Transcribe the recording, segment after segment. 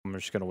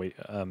just going to wait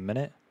a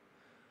minute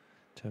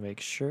to make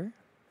sure.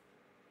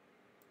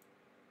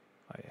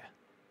 Oh, yeah.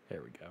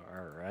 There we go.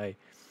 All right.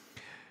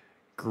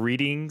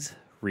 Greetings,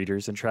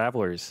 readers and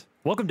travelers.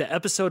 Welcome to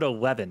episode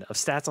 11 of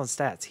Stats on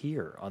Stats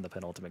here on the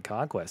Penultimate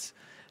Conquest.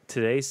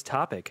 Today's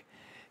topic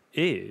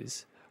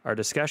is our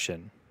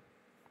discussion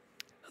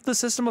of the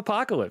System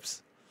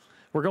Apocalypse.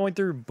 We're going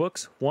through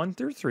books 1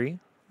 through 3,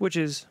 which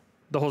is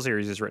the whole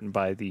series is written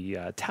by the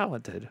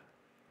talented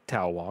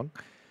Tao Wong.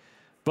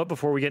 But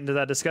before we get into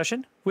that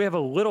discussion, we have a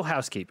little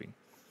housekeeping.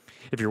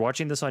 If you're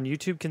watching this on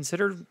YouTube,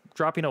 consider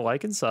dropping a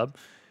like and sub.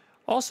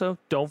 Also,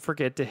 don't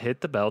forget to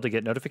hit the bell to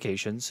get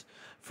notifications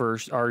for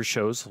our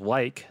shows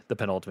like the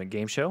Penultimate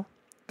Game Show,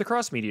 the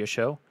Cross Media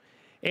Show,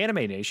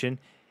 Anime Nation,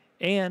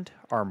 and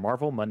our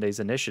Marvel Mondays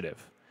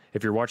initiative.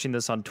 If you're watching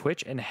this on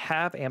Twitch and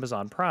have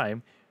Amazon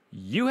Prime,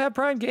 you have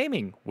Prime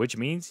Gaming, which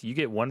means you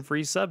get one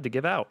free sub to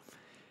give out.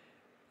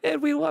 And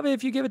we love it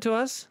if you give it to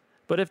us,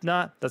 but if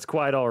not, that's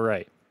quite all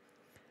right.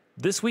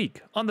 This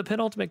week on the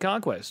Penultimate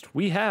Conquest,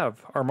 we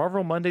have our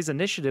Marvel Mondays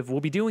initiative will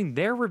be doing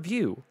their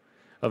review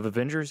of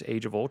Avengers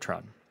Age of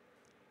Ultron.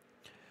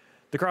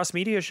 The Cross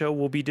Media Show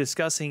will be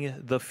discussing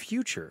the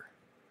future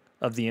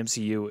of the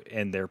MCU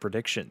and their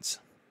predictions.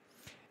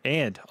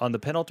 And on the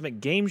Penultimate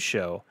Game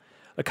Show,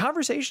 a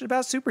conversation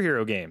about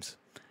superhero games.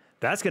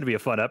 That's going to be a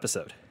fun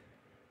episode.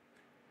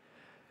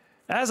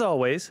 As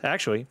always,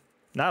 actually,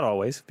 not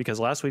always, because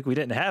last week we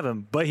didn't have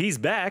him, but he's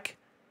back.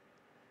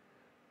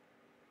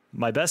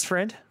 My best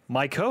friend,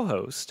 my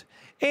co-host,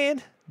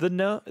 and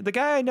the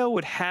guy I know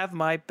would have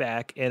my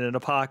back in an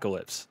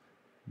apocalypse,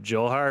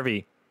 Joel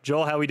Harvey.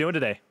 Joel, how are we doing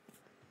today?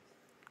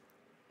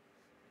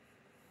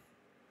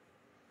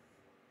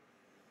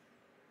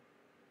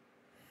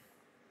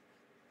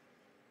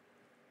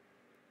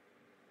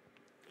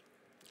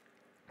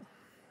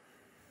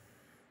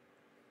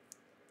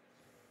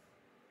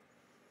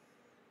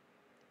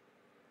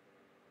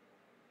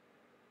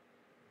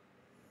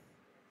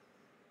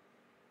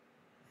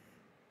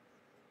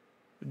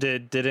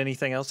 Did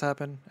anything else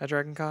happen at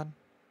Dragon Con?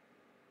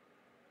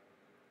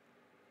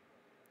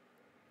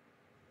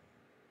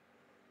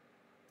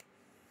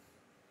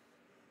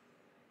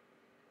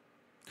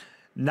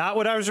 Not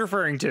what I was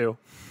referring to.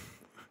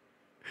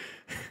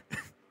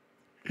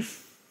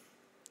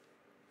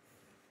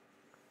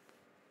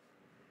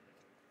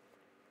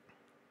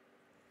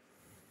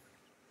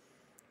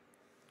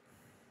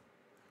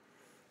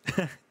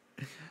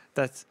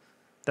 That's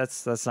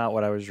not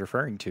what I was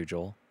referring to,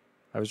 Joel.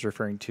 I was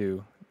referring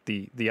to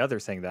the other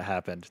thing that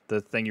happened.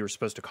 The thing you were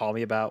supposed to call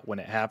me about when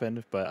it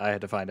happened, but I had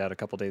to find out a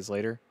couple days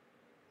later.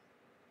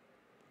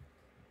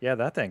 Yeah,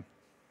 that thing.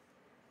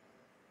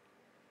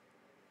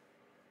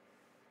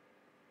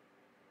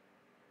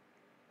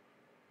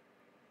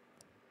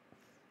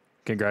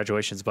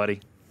 Congratulations,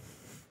 buddy.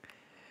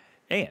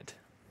 And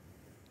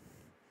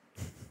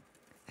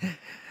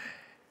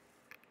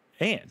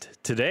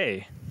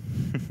today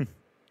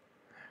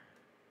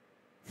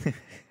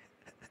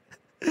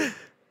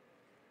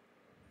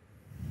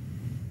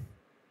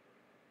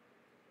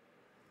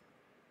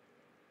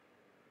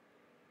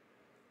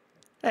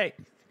hey,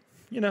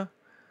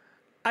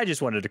 I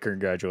just wanted to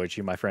congratulate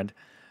you, my friend.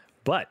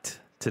 But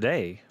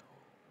today,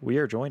 we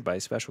are joined by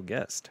a special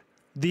guest,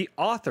 the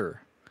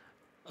author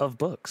of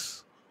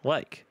books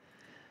like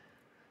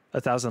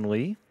 1,000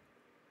 Li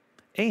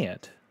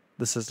and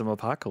The System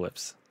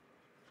Apocalypse,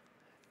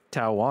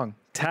 Tao Wong.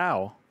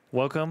 Tao,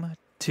 welcome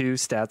to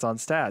Stats on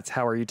Stats.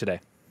 How are you today?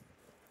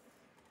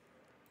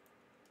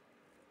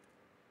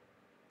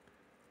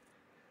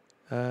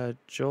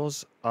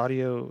 Joel's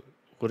audio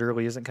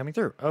literally isn't coming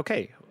through.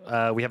 Okay,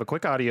 we have a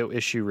quick audio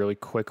issue really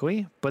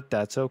quickly, but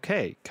that's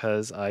okay,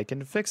 because I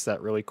can fix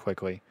that really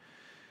quickly.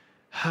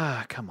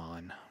 Come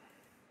on.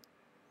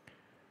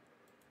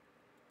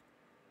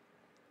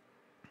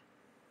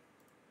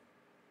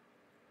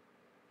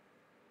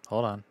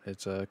 Hold on.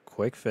 It's a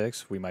quick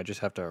fix. We might just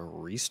have to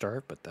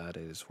restart, but that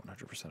is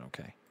 100%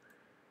 okay.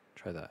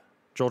 Try that.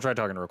 Joel, try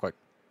talking real quick.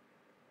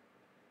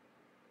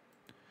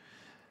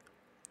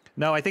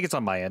 No, I think it's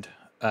on my end.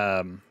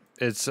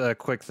 It's a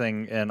quick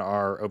thing in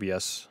our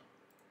OBS.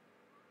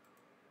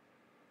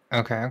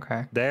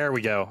 Okay. There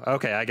we go.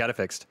 Okay, I got it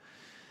fixed.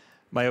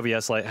 My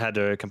OBS light had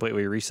to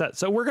completely reset.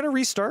 So we're going to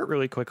restart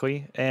really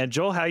quickly. And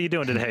Joel, how you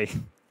doing today?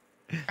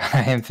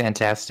 I am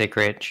fantastic,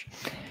 Rich.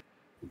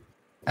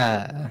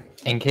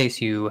 In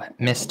case you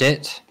missed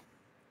it,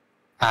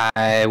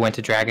 I went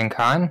to Dragon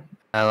Con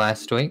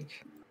last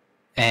week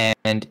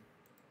and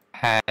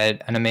had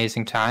an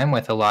amazing time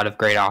with a lot of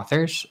great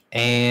authors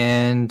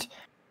and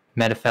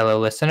met a fellow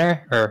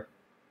listener of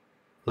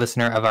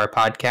our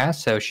podcast.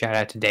 So shout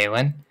out to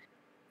Dalen,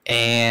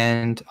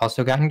 and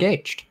also got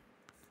engaged.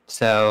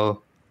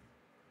 So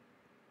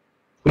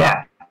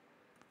yeah.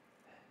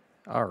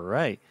 All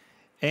right.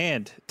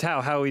 And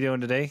Tao, how are we doing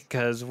today?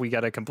 Because we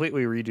got to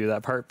completely redo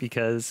that part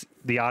because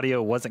the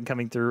audio wasn't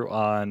coming through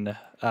on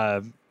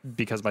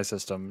because my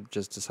system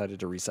just decided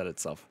to reset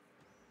itself.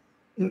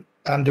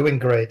 I'm doing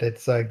great.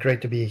 It's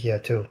great to be here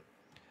too.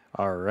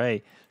 All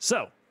right.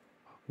 So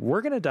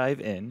we're going to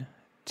dive in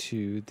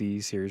to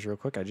the series real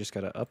quick. I just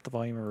got to up the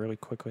volume really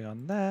quickly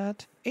on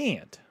that.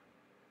 And,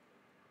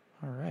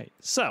 all right.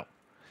 So,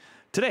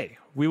 today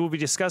we will be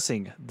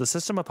discussing The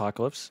System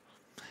Apocalypse,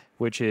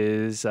 which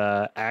is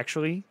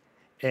actually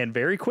and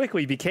very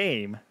quickly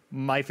became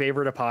my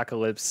favorite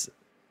apocalypse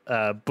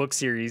book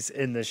series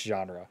in this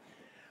genre.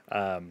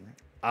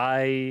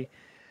 I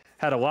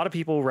had a lot of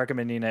people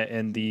recommending it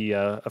in the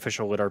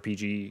official Lit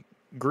RPG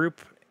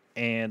group,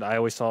 and I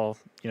always saw,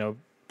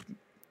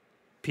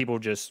 people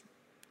just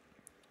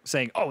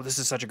saying, "Oh, this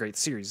is such a great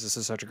series. This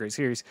is such a great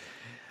series."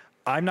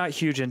 I'm not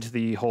huge into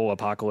the whole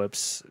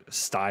apocalypse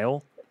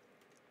style.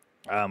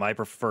 I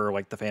prefer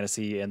like the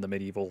fantasy and the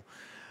medieval,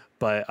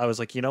 but I was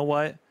like, you know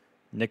what?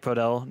 Nick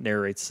Podell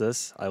narrates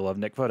this. I love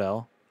Nick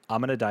Podell.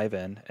 I'm going to dive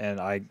in, and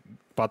I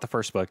bought the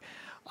first book.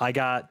 I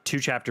got 2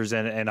 chapters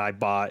in, and I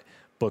bought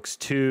books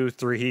 2,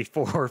 3,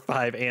 4,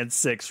 5, and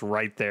 6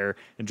 right there.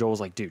 And Joel was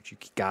like, dude, you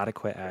got to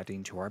quit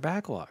adding to our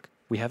backlog.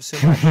 We have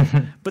so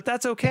much, but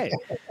that's okay.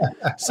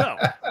 So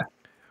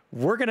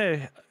we're going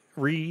to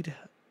read.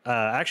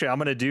 Actually, I'm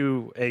going to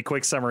do a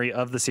quick summary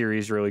of the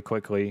series really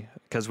quickly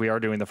because we are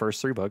doing the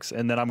first 3 books.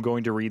 And then I'm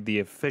going to read the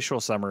official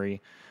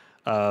summary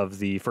of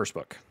the first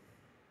book.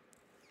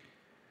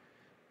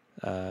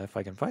 If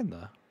I can find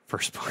the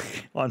first book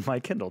on my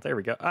Kindle. There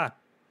we go.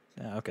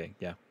 Okay.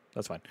 Yeah,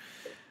 that's fine.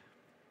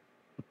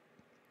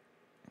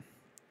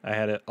 I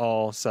had it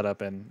all set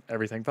up and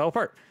everything fell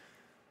apart.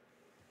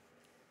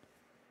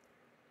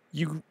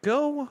 You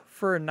go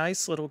for a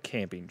nice little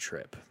camping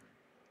trip.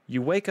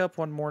 You wake up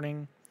one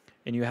morning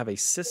and you have a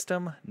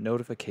system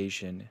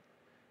notification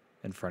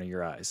in front of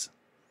your eyes.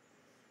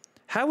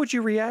 How would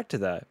you react to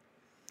that?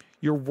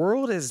 Your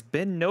world has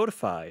been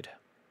notified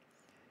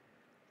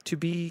to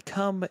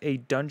become a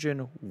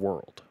dungeon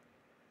world.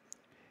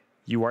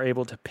 You are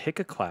able to pick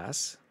a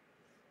class,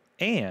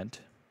 and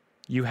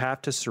you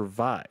have to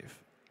survive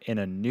in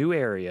a new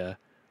area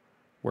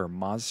where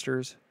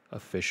monsters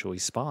officially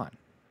spawn.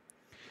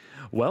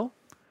 Well,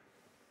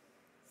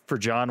 for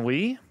John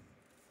Lee,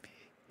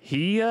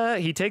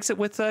 he takes it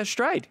with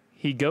stride.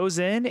 He goes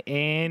in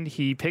and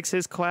he picks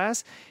his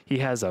class. He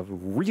has a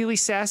really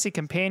sassy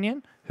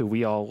companion who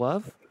we all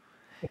love.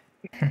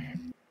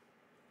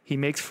 He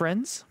makes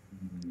friends.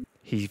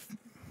 He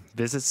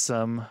visits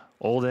some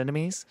old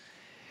enemies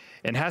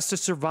and has to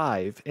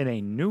survive in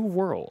a new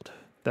world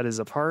that is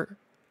a part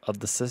of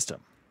the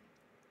system.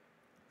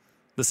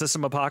 The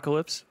System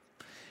Apocalypse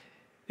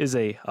is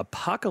a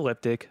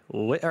apocalyptic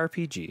lit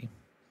RPG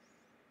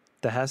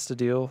that has to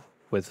deal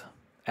with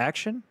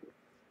action,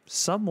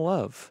 some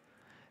love,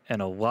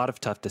 and a lot of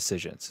tough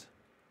decisions.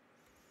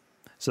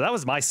 So that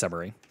was my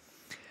summary.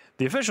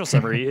 The official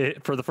summary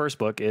for the first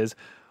book is: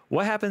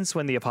 what happens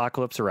when the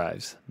apocalypse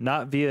arrives?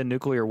 Not via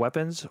nuclear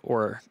weapons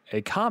or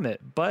a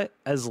comet, but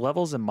as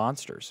levels and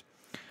monsters.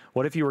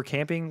 What if you were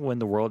camping when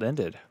the world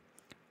ended?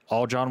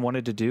 All John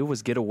wanted to do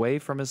was get away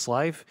from his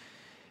life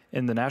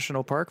in the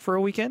national park for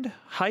a weekend,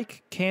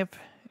 hike, camp,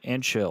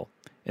 and chill.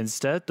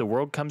 Instead, the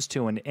world comes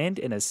to an end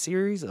in a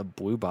series of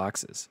blue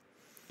boxes.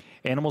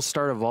 Animals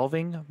start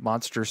evolving,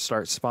 monsters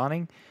start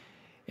spawning,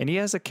 and he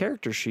has a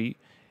character sheet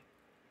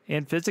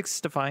and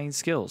physics-defying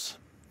skills.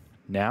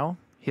 Now,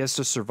 he has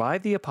to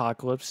survive the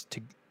apocalypse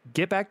to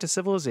get back to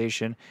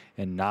civilization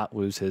and not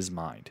lose his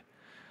mind.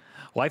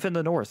 Life in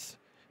the North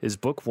is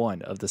Book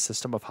 1 of the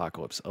System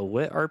Apocalypse, a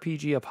lit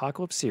RPG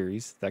apocalypse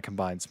series that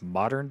combines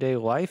modern-day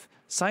life,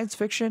 science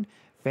fiction,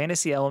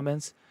 fantasy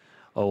elements,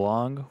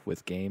 along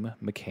with game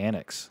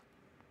mechanics.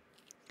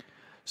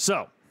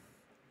 So,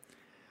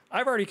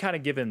 I've already kind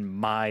of given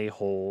my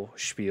whole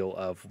spiel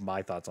of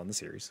my thoughts on the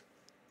series,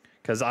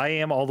 because I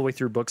am all the way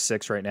through book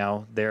 6 right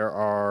now. There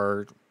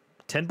are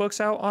 10 books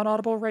out on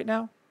Audible right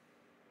now?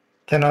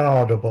 10 on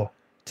Audible.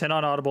 10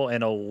 on Audible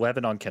and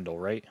 11 on Kindle,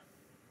 right?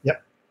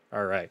 Yep.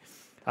 All right.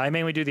 I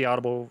mainly do the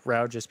Audible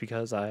route just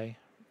because I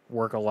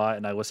work a lot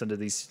and I listen to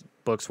these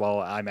books while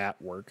I'm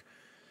at work.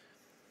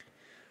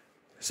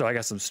 So I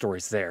got some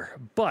stories there.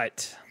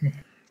 But,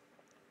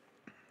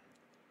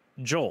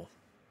 Joel,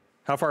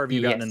 how far have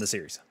you gotten in the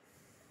series?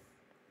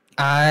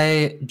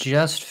 I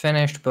just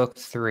finished book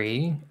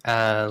 3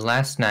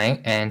 last night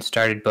and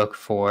started book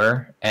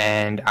 4,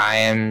 and I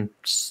am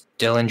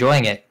still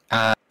enjoying it.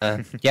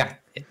 Yeah.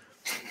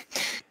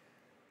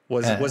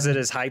 Was it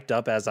as hyped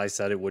up as I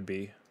said it would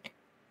be?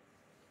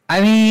 I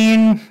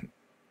mean,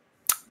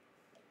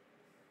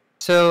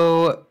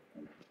 so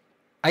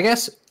I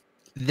guess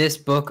this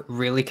book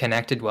really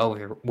connected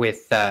well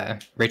with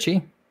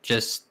Richie,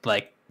 just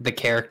like the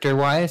character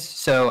wise.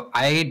 So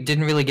I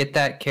didn't really get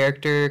that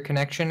character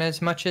connection as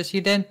much as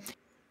you did.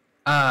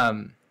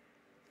 But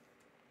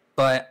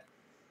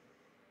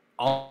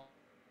all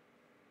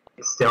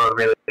still a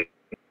really.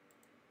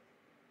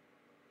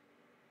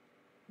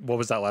 What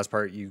was that last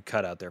part you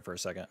cut out there for a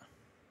second?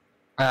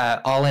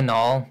 All in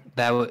all,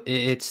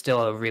 it's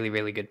still a really,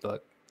 really good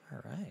book.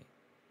 All right.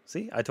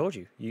 See, I told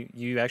you.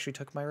 You actually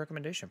took my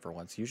recommendation for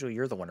once. Usually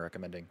you're the one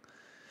recommending.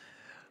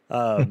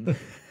 So,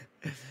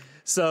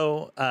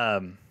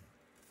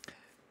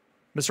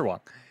 Mr.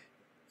 Wong,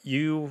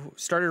 you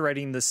started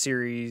writing the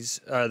series.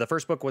 The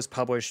first book was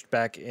published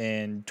back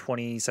in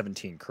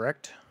 2017,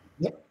 correct?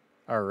 Yep.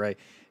 All right.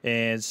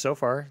 And so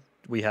far,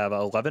 we have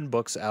 11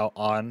 books out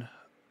on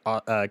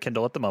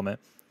Kindle at the moment.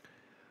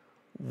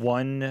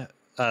 The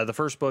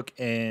first book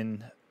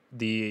in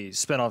the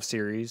spinoff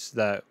series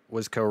that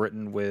was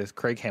co-written with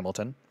Craig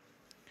Hamilton.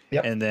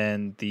 Yep. And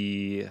then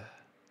the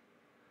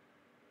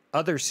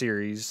other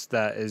series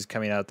that is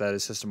coming out that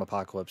is System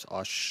Apocalypse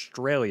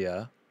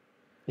Australia.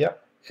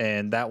 Yep.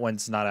 And that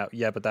one's not out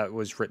yet, but that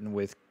was written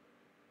with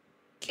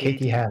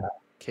Katie Hanna.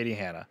 Katie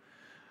Hanna.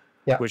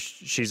 Yeah. Which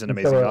she's an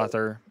amazing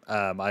author.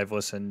 I've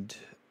listened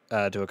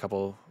to a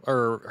couple,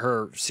 or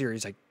her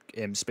series. I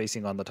am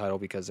spacing on the title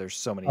because there's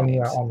so many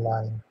names.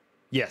 Online.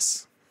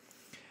 Yes.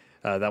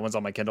 That one's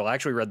on my Kindle. I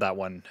actually read that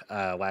one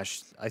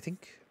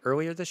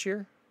earlier this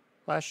year,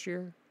 last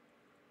year.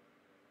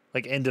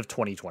 Like end of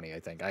 2020,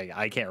 I think.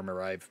 I can't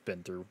remember. I've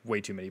been through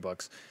way too many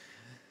books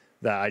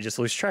that I just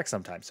lose track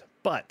sometimes.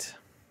 But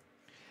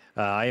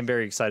I am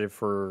very excited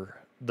for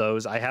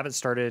those. I haven't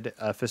started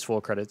Fistful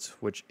of Credits,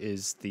 which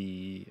is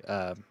the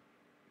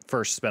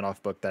first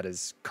spinoff book that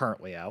is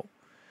currently out,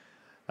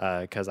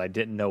 because I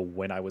didn't know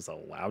when I was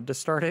allowed to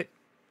start it.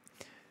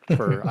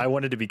 I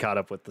wanted to be caught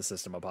up with the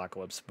System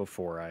Apocalypse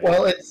before I.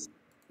 Well, it's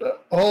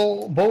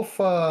both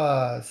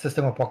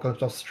System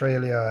Apocalypse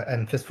Australia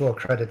and Fistful of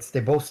Credits.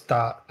 They both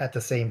start at the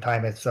same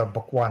time as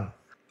book one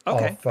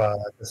of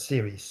the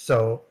series.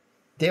 So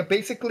they're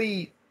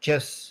basically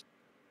just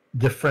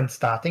different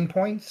starting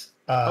points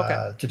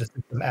to the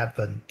system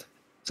advent.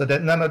 So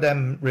that none of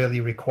them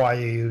really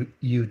require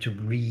you to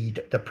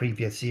read the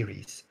previous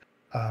series.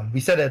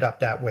 We set it up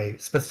that way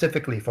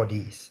specifically for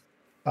these.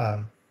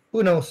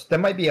 Who knows? There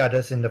might be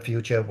others in the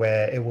future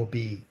where it will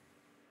be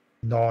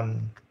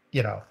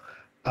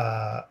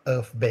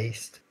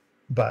Earth-based.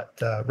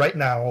 But right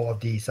now, all of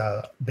these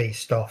are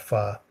based off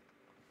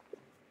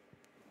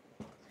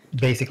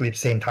basically the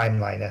same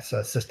timeline as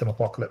System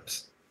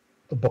Apocalypse,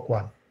 book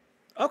one.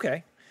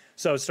 Okay.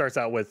 So it starts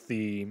out with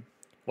the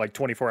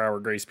 24-hour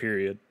grace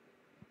period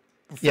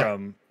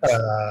from 1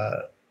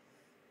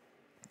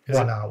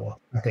 hour,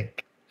 I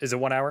think. Is it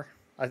 1 hour?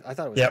 I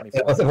thought it was 24.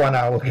 It was a 1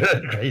 hour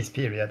grace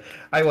period.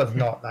 I was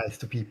not nice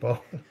to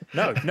people.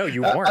 No,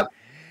 you weren't.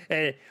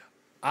 And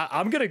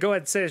I'm going to go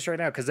ahead and say this right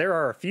now because there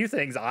are a few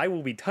things I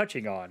will be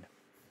touching on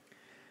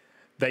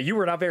that you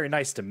were not very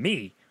nice to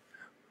me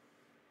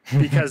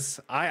because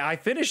I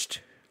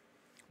finished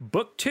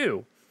book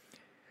 2.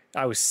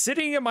 I was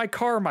sitting in my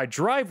car in my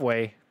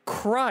driveway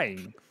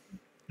crying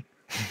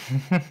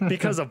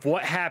because of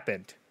what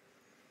happened.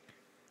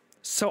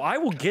 So I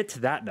will get to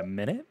that in a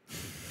minute.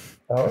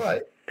 All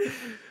right.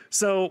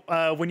 So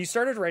when you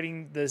started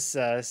writing this,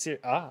 I see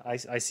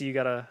you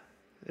got a.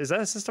 Is that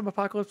a System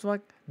Apocalypse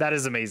mug? That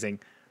is amazing.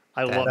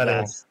 I love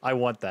that. I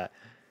want that.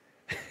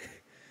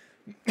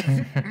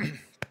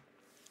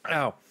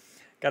 Oh,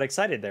 got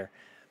excited there.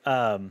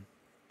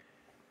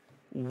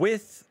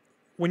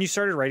 When you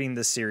started writing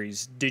this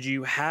series, did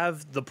you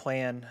have the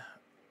plan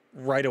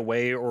right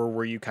away, or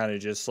were you kind of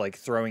just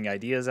throwing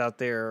ideas out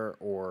there,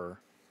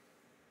 or?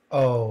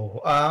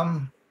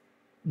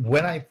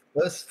 When I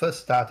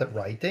first started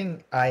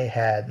writing, I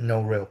had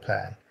no real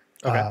plan.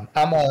 Okay.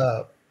 I'm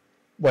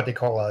what they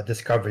call a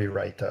discovery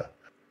writer.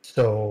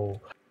 So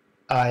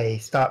I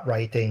start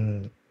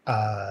writing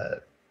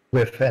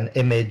with an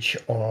image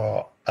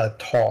or a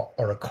thought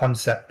or a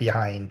concept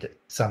behind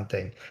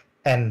something.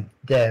 And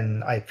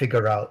then I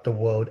figure out the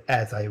world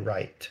as I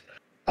write.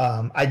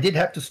 I did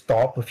have to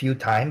stop a few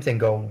times and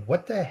go,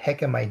 what the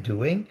heck am I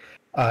doing?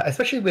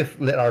 Especially with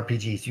lit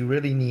RPGs, you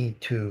really need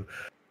to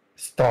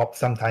stop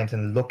sometimes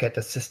and look at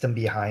the system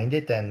behind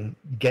it and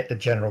get the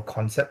general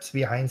concepts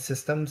behind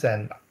systems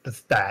and the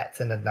stats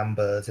and the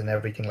numbers and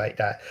everything like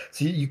that.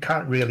 So you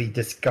can't really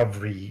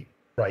discovery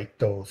write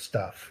those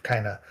stuff.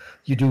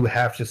 You do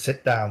have to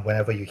sit down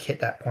whenever you hit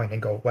that point and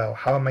go, well,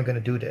 how am I going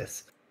to do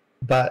this?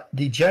 But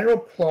the general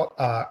plot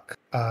arc,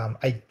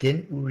 I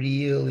didn't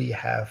really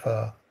have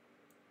a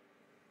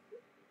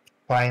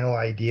final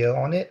idea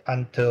on it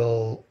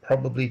until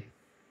probably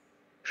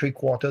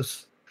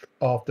 3/4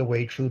 of the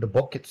way through the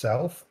book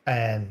itself.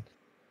 And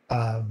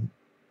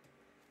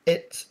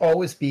it's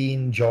always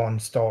been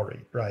John's story,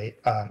 right?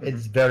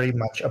 It's very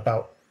much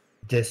about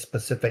this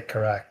specific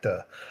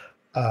character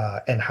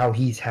and how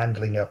he's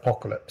handling the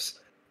apocalypse.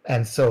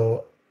 And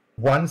so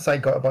once I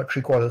got about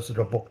 3/4 of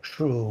the book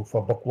through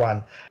for book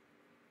one,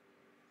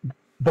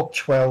 book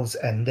 12's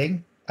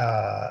ending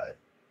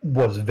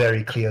was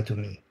very clear to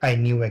me. I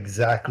knew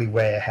exactly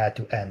where it had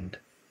to end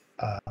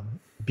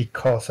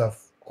because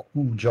of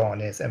who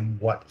John is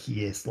and what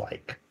he is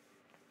like.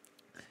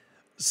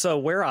 So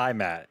where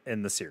I'm at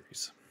in the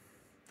series,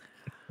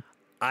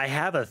 I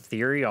have a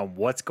theory on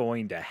what's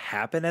going to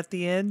happen at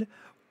the end,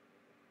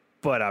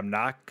 but I'm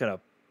not going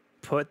to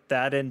put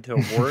that into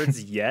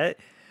words yet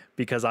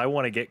because I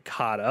want to get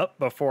caught up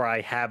before I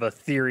have a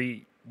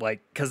theory,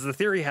 because the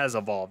theory has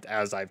evolved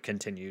as I've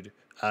continued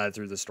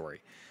through the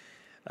story.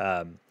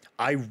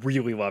 I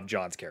really love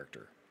John's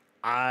character.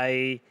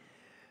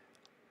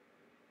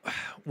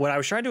 when I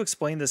was trying to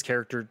explain this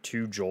character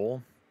to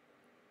Joel,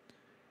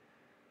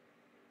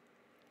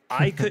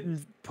 I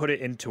couldn't put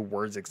it into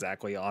words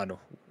exactly on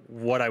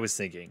what I was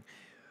thinking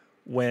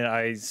when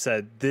I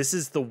said this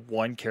is the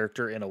one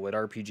character in a lit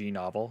RPG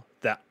novel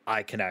that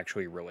I can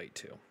actually relate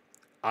to.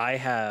 I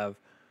have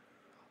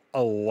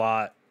a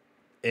lot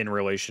in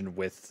relation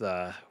with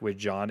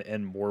John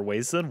in more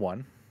ways than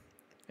one,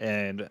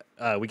 and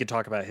we could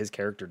talk about his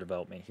character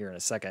development here in a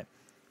second,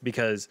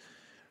 because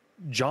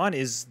John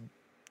is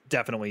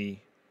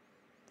definitely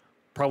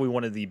probably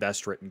one of the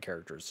best written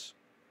characters.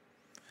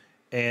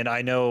 And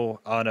I know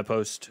on a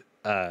post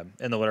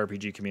in the lit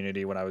RPG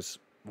community when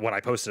I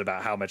posted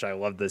about how much I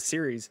love this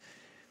series,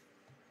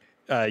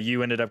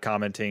 you ended up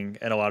commenting,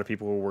 and a lot of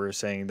people were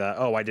saying that,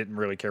 oh, I didn't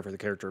really care for the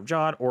character of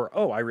John, or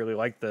oh, I really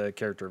like the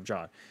character of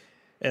John.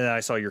 And then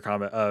I saw your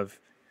comment of,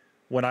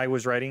 when I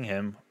was writing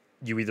him,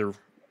 you either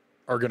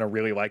are gonna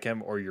really like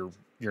him or you're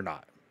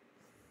not.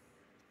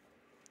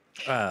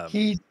 Go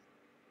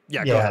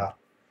ahead.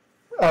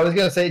 I was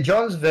gonna say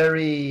John's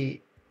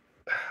very.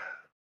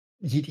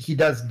 He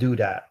does do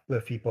that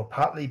with people,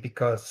 partly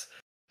because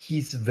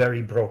he's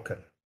very broken.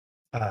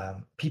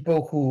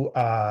 People who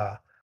are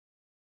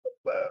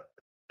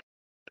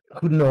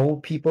who know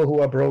people who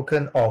are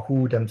broken or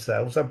who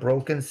themselves are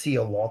broken see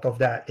a lot of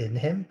that in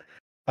him,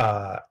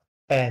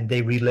 and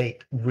they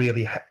relate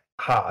really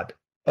hard,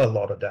 a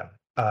lot of them,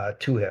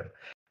 to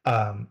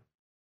him.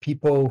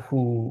 People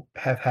who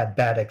have had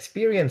bad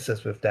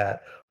experiences with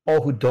that, or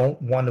who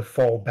don't want to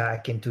fall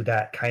back into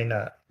that kind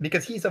of,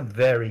 because he's a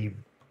very,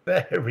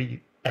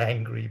 very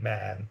angry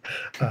man,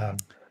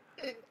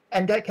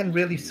 and that can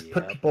really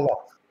put people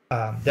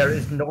off. There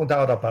is no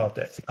doubt about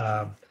it.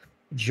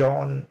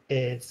 John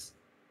is.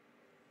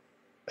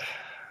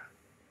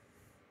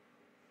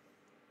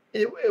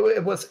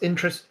 It was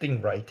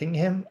interesting writing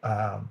him,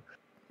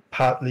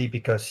 partly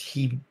because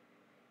he,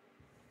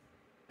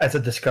 as a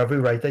discovery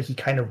writer, he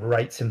kind of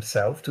writes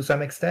himself to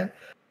some extent,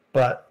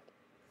 but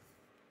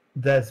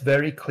there's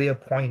very clear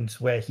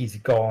points where he's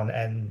gone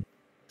and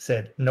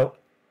said, nope,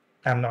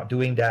 I'm not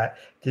doing that.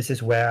 This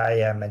is where I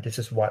am, and this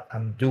is what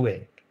I'm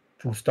doing.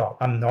 Full stop.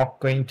 I'm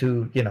not going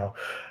to,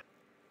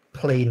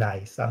 play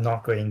nice. I'm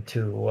not going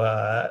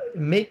to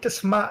make the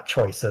smart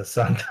choices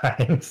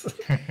sometimes.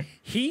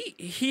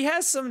 He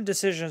has some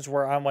decisions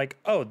where I'm like,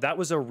 oh, that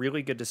was a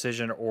really good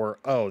decision, or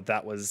oh,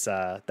 that was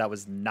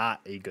not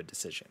a good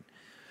decision.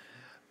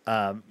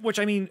 Which,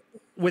 I mean,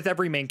 with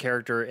every main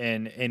character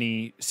in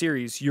any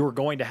series, you're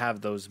going to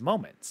have those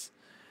moments,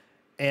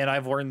 and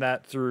I've learned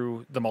that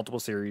through the multiple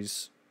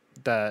series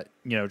that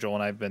Joel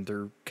and I've been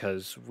through,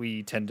 because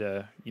we tend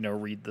to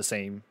read the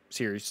same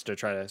series to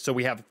try to, so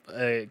we have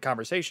a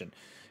conversation,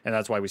 and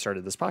that's why we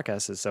started this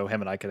podcast, is so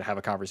him and I could have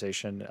a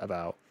conversation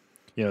about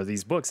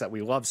these books that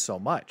we love so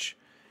much.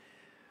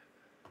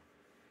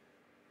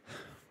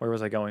 Where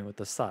was I going with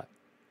this thought?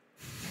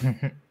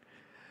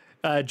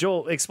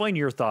 Joel, explain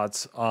your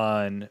thoughts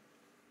on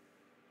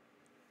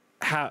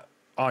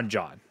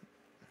John.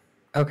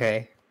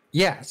 Okay.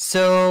 Yeah.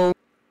 So,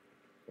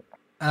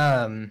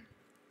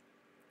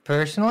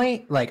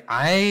 personally, like,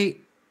 I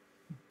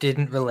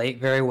didn't relate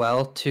very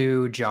well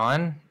to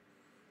John.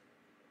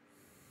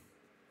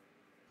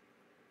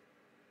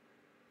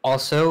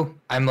 Also,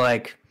 I'm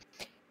like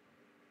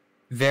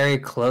very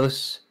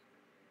close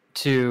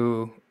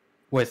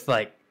with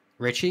like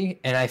Richie,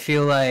 and I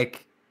feel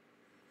like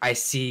I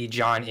see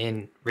John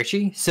in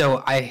Richie.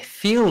 So I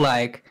feel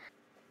like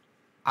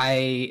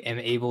I am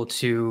able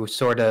to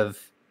sort of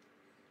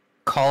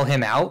call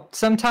him out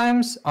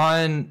sometimes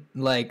on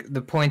like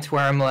the points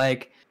where I'm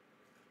like,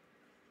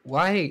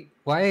 why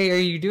are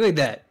you doing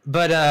that?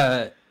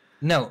 But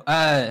no.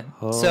 Oh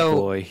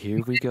boy,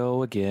 here we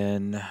go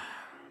again.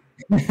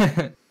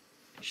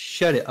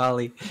 Shut it,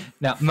 Ollie.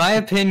 Now, my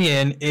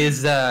opinion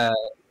is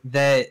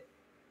that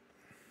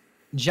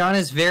John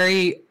is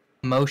very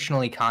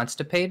emotionally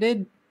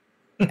constipated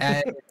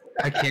as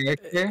a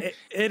character.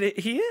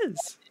 He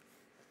is.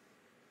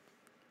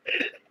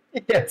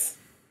 Yes.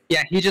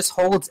 Yeah, he just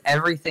holds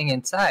everything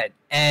inside.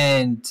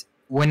 And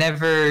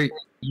whenever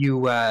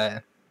you...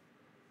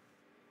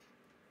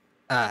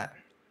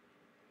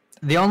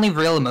 the only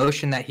real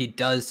emotion that he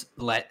does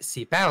let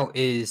seep out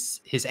is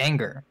his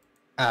anger.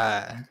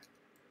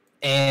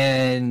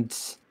 And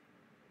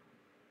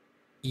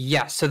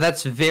yeah, so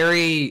that's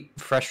very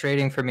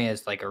frustrating for me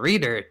as like a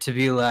reader to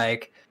be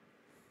like,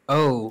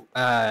 oh,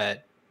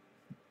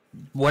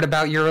 what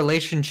about your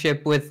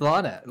relationship with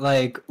Lana?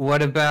 Like,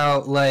 what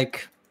about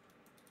like,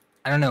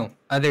 I don't know,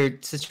 other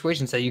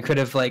situations that you could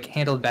have like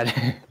handled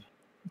better?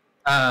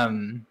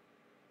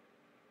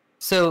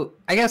 So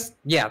I guess,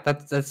 yeah,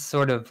 that's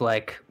sort of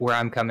like where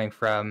I'm coming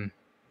from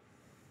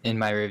in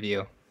my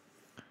review.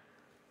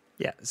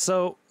 Yeah.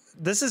 So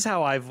this is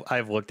how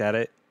I've looked at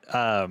it.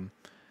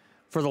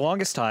 For the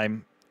longest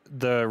time,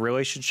 the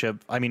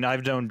relationship, I mean,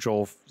 I've known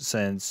Joel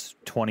since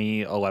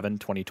 2011,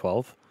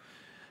 2012.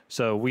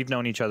 So we've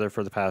known each other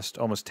for the past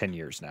almost 10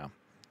 years now.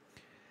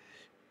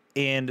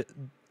 And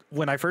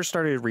when I first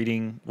started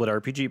reading lit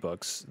RPG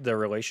books, the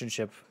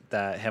relationship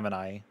that him and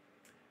I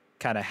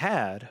kind of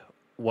had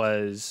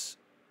was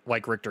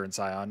like Richter and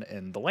Scion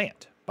in The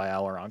Land by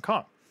Alaron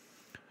Kong.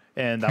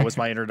 And that was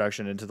my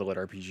introduction into the lit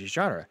RPG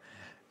genre.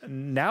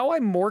 Now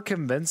I'm more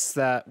convinced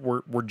that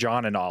we're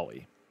John and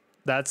Ollie.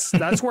 That's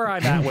where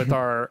I'm at with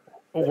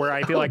where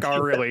I feel like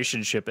our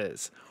relationship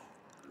is.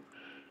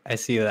 I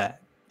see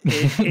that.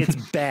 It's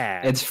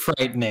bad. It's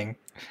frightening.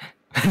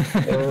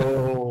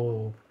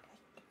 Oh.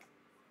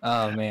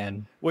 Oh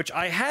man. Which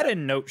I had a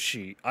note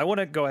sheet. I want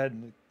to go ahead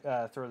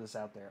and throw this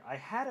out there. I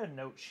had a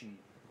note sheet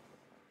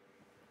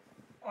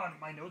on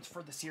my notes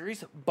for the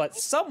series, but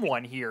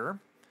someone here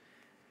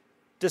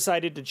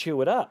decided to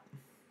chew it up.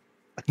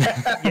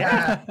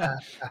 Yeah.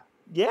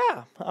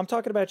 Yeah, I'm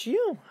talking about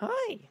you.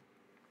 Hi.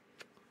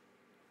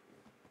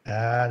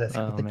 That's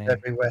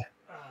everywhere.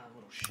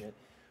 Little shit.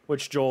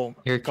 Which Joel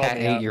Your called cat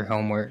me ate out. your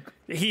homework.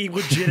 He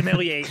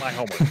legitimately ate my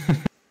homework.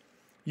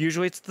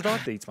 Usually it's the dog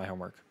that eats my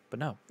homework, but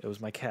no, it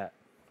was my cat.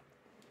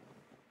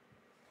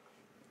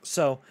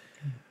 So,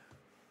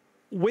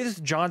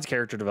 with John's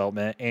character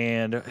development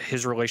and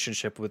his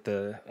relationship with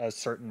a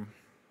certain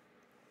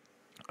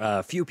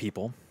few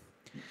people,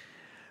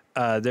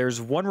 there's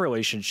one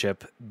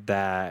relationship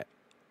that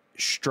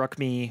struck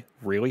me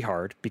really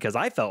hard because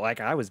I felt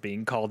like I was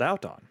being called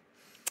out on.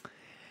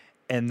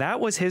 And that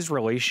was his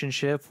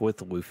relationship with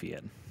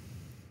Luthien.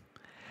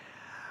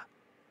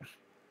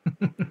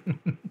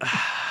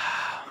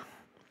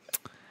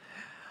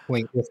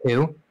 Wait, with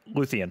who?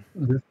 Luthien.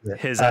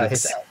 His His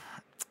ex.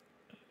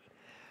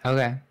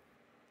 Okay.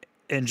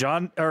 And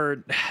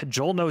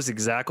Joel knows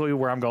exactly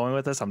where I'm going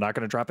with this. I'm not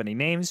going to drop any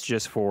names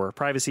just for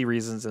privacy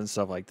reasons and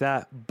stuff like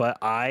that. But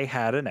I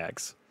had an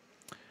ex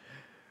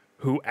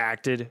who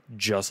acted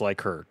just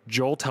like her.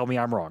 Joel, tell me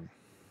I'm wrong.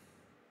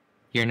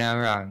 You're not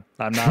wrong.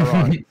 I'm not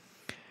wrong.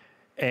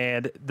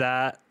 And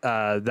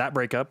that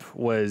breakup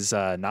was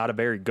not a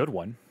very good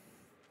one.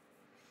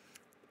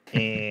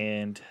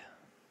 And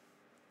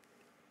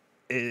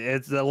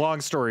it's a long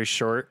story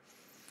short.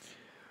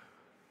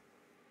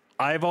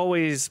 I've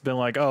always been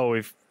like, oh,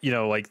 if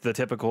like the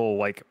typical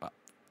like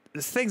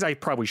things I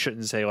probably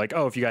shouldn't say, like,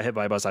 oh, if you got hit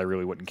by a bus, I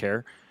really wouldn't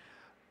care.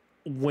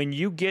 When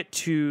you get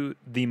to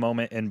the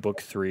moment in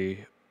book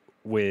 3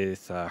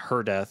 with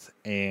her death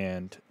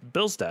and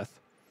Bill's death,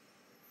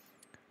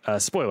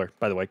 spoiler,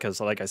 by the way, because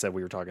like I said,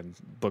 we were talking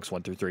books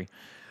 1 through 3.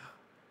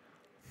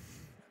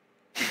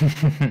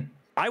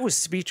 I was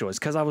speechless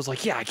because I was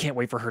like, yeah, I can't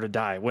wait for her to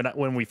die.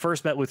 When we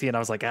first met Luthien, I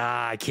was like,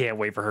 I can't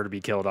wait for her to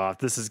be killed off.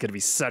 This is going to be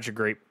such a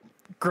great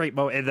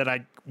moment. And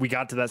then we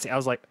got to that scene. I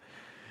was like,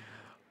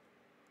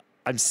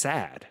 I'm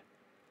sad.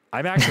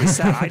 I'm actually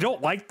sad. I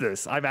don't like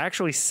this. I'm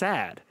actually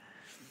sad.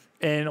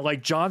 And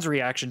like John's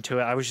reaction to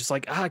it, I was just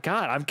like,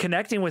 God, I'm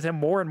connecting with him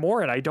more and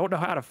more, and I don't know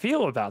how to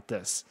feel about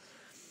this.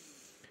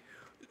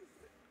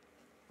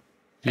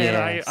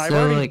 Yeah. And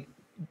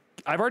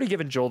I've already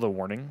given Joel the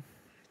warning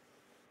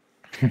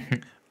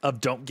of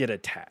don't get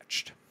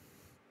attached.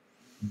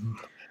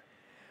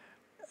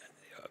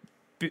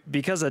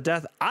 Because of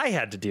death I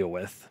had to deal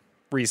with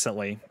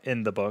recently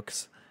in the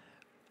books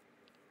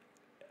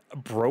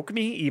broke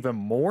me even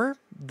more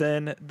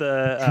than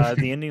the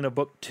ending of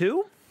book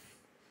 2.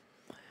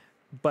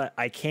 But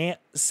I can't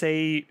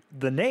say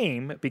the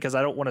name because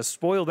I don't want to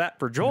spoil that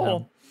for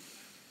Joel.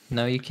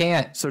 No, you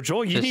can't. So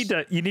Joel, you need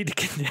to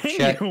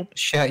continue.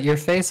 Shut your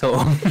face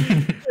hole.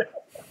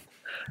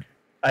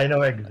 I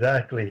know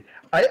exactly.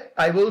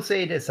 I will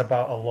say this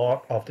about a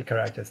lot of the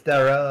characters.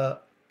 There are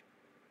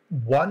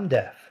one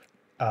death,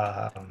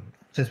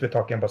 since we're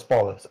talking about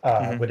spoilers,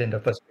 within the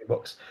first 3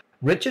 books.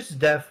 Richard's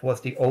death was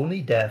the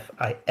only death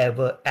I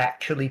ever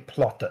actually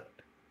plotted.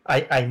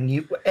 I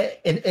knew,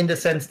 in the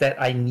sense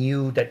that I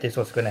knew that this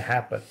was going to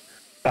happen.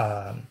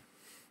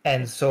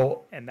 And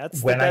so... And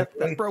that's when the death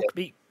that broke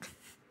me.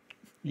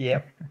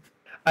 Yep.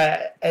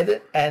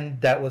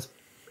 And that was...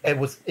 It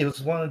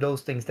was one of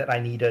those things that I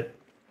needed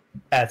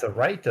as a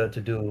writer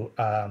to do,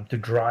 to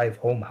drive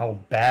home how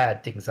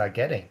bad things are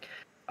getting,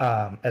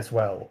 as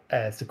well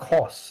as the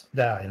costs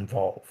that are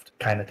involved,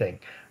 kind of thing.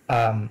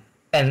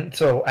 And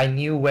so I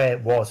knew where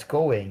it was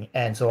going,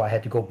 and so I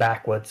had to go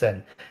backwards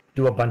and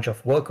do a bunch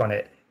of work on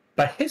it.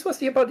 But his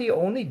was about the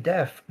only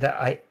death that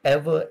I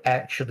ever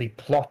actually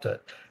plotted.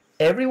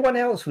 Everyone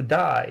else who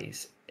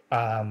dies,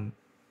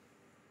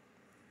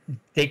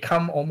 they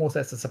come almost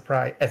as a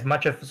surprise, as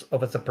much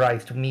of a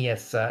surprise to me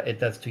as it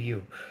does to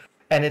you.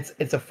 And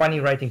it's a funny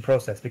writing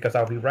process because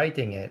I'll be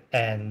writing it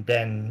and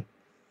then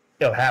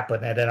it'll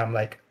happen, and then I'm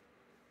like,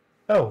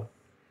 oh,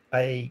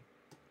 I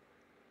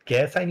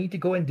guess I need to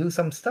go and do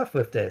some stuff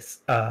with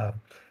this.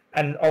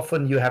 And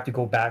often you have to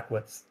go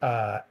backwards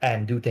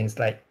and do things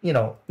like,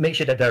 make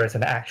sure that there is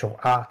an actual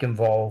arc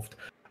involved.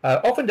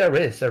 Often there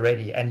is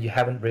already, and you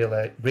haven't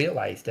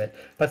realized it.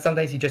 But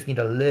sometimes you just need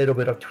a little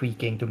bit of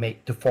tweaking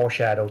to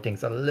foreshadow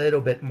things a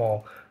little bit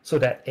more, so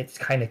that it's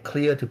kind of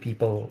clear to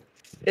people.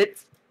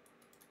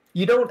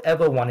 You don't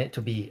ever want it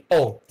to be,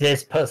 oh,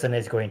 this person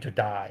is going to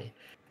die,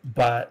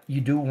 but you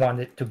do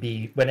want it to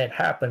be, when it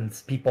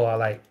happens, people are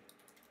like,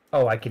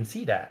 oh, I can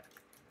see that.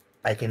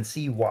 I can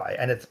see why,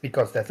 and it's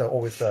because there's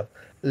always a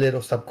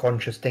little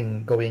subconscious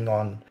thing going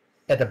on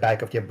at the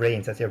back of their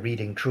brains as they're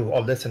reading through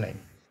or listening,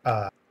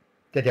 that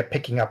they're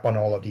picking up on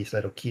all of these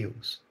little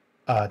cues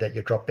that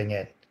you're dropping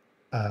in.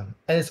 And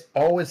it's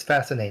always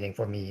fascinating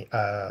for me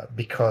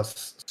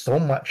because so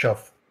much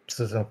of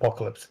Citizen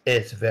Apocalypse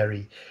is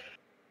very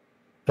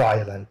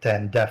violent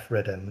and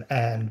death-ridden,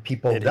 and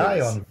people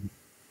die on.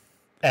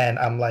 And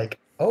I'm like,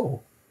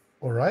 oh,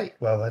 all right.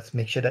 Well, let's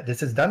make sure that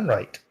this is done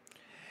right.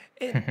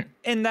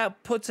 And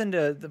that puts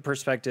into the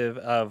perspective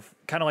of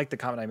kind of like the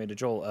comment I made to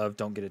Joel of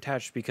don't get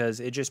attached,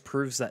 because it just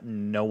proves that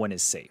no one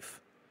is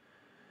safe.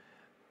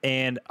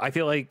 And I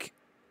feel like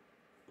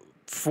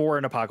for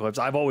an apocalypse,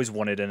 I've always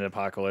wanted an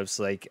apocalypse.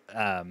 Like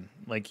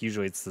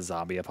usually it's the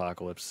zombie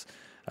apocalypse.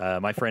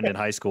 My friend in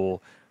high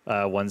school,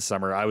 one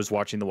summer, I was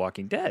watching The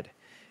Walking Dead,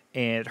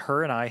 and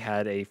her and I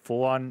had a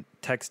full-on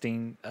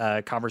texting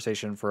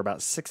conversation for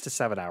about 6 to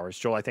 7 hours.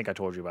 Joel, I think I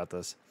told you about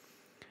this,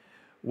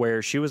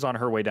 where she was on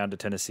her way down to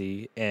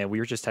Tennessee, and we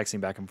were just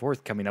texting back and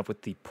forth, coming up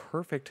with the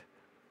perfect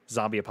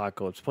zombie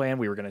apocalypse plan.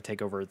 We were going to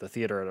take over the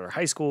theater at our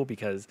high school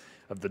because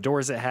of the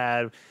doors it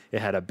had.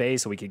 It had a bay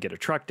so we could get a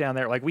truck down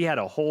there. Like, we had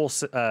a whole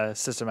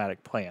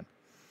systematic plan.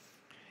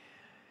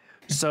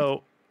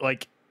 So,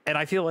 like, and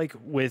I feel like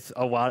with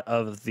a lot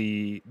of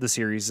the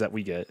series that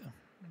we get,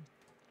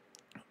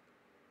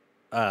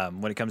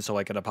 when it comes to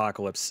like an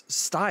apocalypse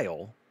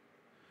style,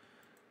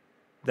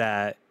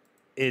 that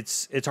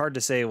it's hard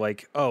to say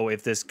like, oh,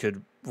 if this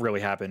could really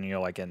happen, you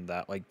know, like in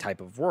that like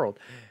type of world.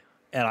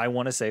 And I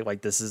want to say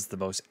like this is the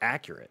most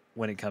accurate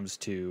when it comes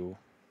to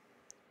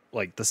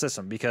like the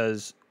system,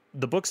 because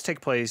the books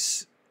take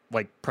place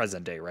like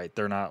present day, right?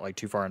 They're not like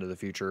too far into the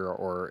future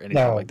or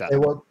anything like that. They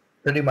were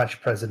pretty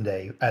much present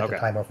day at the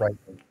time of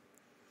writing.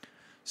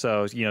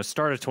 So, you know,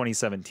 start of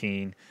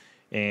 2017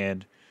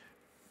 and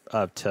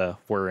up to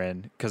we're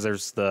in, because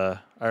there's I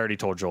already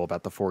told Joel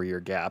about the 4-year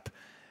gap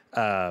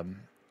to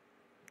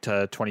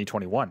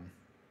 2021.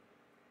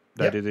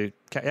 I did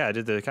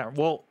the count.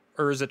 Well,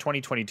 or is it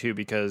 2022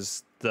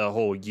 because the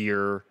whole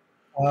year?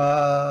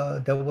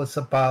 There was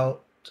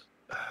about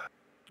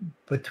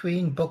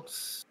between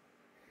books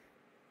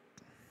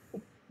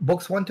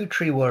 1 to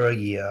 3 were a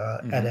year,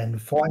 and then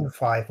 4 and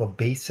 5 were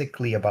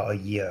basically about a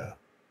year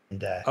in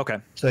there. Okay,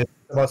 so it's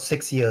about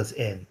 6 years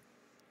in.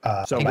 So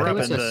I think we're there up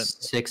was in a the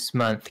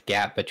 6-month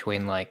gap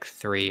between like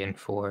 3 and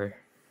 4.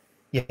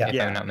 Yeah,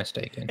 If I'm not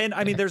mistaken. And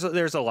I mean, there's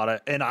a lot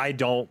of, and I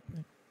don't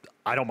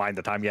mind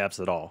the time gaps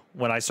at all.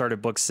 When I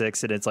started book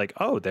 6, and it's like,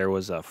 oh, there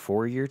was a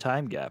 4-year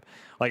time gap.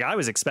 Like, I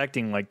was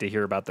expecting like to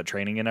hear about the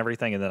training and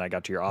everything, and then I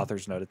got to your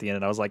author's note at the end,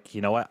 and I was like,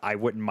 you know what? I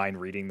wouldn't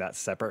mind reading that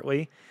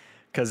separately,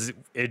 because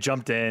it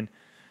jumped in.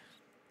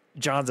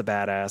 John's a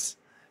badass.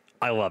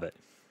 I love it.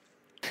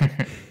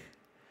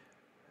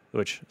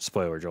 Which,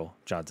 spoiler, Joel,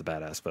 John's a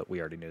badass, but we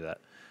already knew that.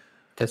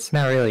 That's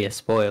not really a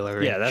spoiler.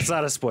 Rich. Yeah, that's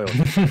not a spoiler.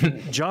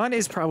 John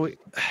is probably...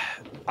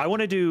 I want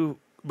to do,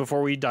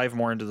 before we dive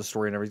more into the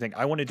story and everything,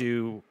 I want to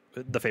do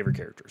the favorite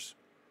characters.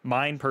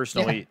 Mine,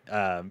 personally,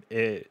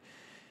 it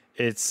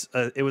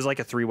was like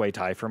a 3-way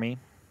tie for me.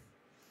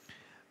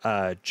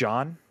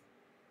 John,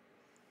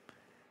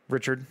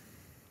 Richard,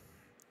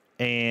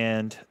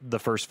 and the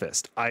First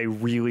Fist. I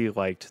really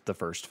liked the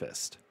First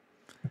Fist.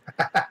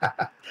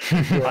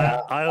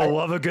 I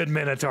love a good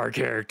Minotaur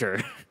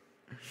character.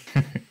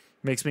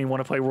 Makes me want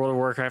to play World of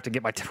Warcraft and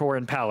get my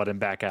Tauren Paladin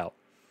back out.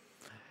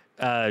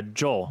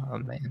 Joel, Oh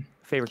man,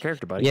 favorite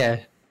character, buddy?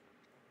 yeah.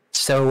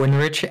 So when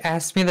Rich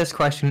asked me this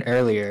question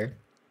earlier,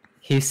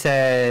 he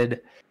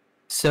said,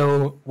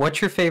 "So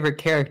what's your favorite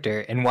character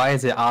and why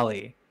is it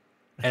Ollie?"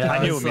 And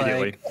I knew was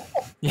immediately.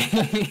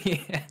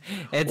 Like,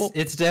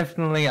 it's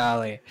definitely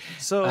Ollie.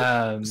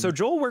 So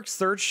Joel works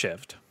third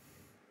shift.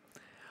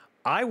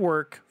 I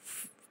work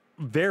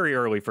very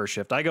early first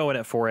shift. I go in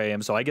at 4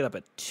 a.m., so I get up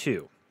at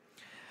 2.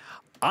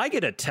 I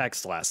get a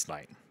text last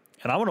night,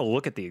 and I want to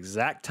look at the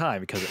exact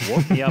time because it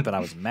woke me up and I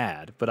was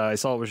mad. But I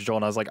saw it was Joel,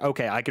 and I was like,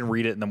 okay, I can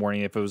read it in the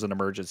morning. If it was an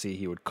emergency,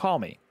 he would call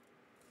me.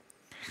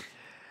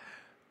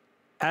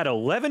 At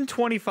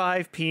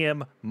 11:25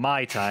 p.m.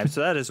 my time,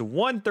 so that is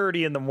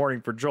 1:30 in the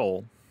morning for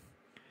Joel.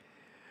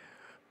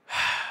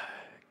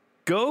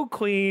 Go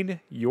clean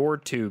your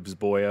tubes,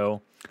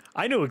 boyo.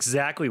 I knew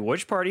exactly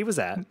which part he was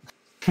at.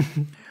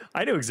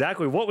 I knew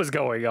exactly what was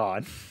going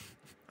on.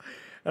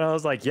 And I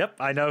was like, yep,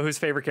 I know whose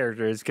favorite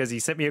character is because he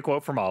sent me a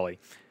quote from Ollie.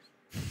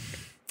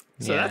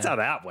 So that's how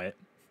that went.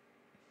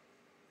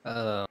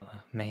 Oh,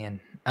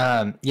 man.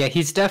 Yeah,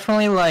 he's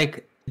definitely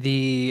like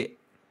the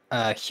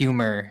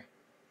humor,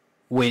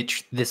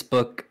 which this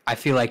book, I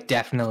feel like,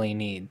 definitely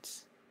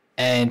needs.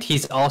 And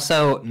he's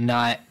also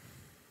not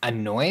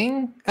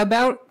annoying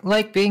about,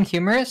 like, being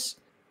humorous.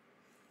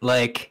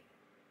 Like,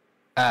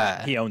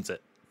 He owns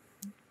it.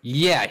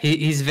 yeah,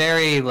 he's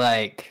very,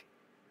 like,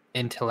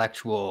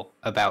 intellectual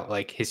about,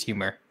 like, his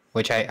humor,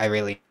 which I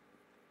really...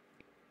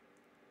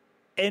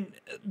 And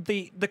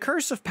the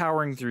curse of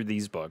powering through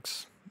these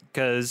books,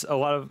 because a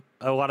lot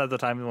of the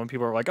time when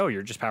people are like, oh,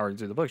 you're just powering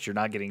through the books, you're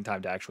not getting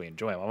time to actually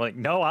enjoy them. I'm like,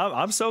 no,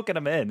 I'm soaking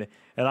them in,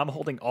 and I'm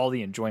holding all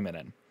the enjoyment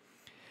in.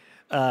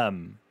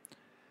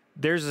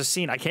 There's a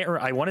scene I can't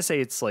remember. I want to say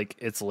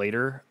it's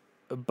later,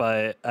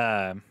 but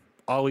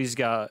Ollie's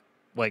got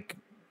like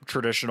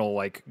traditional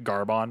like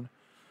garb on,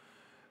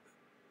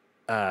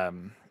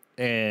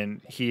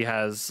 and he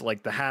has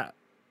like the hat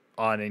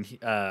on,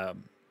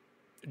 and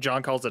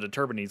John calls it a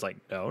turban. He's like,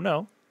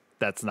 no,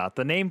 that's not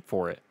the name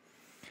for it.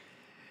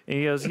 And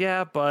he goes,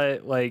 yeah,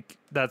 but like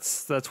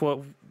that's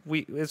what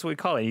we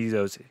call it. And he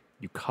goes,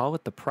 you call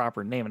it the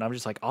proper name. And I'm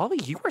just like, Ollie,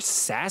 you are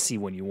sassy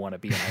when you want to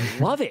be, and I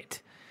love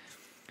it.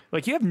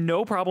 Like, you have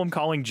no problem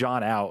calling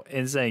John out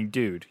and saying,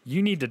 dude,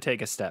 you need to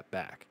take a step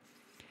back.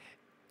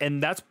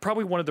 And that's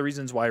probably one of the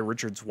reasons why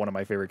Richard's one of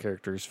my favorite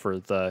characters for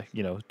the,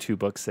 2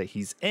 books that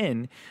he's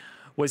in,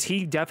 was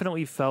he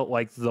definitely felt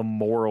like the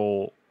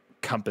moral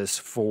compass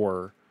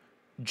for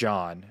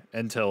John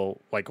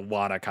until like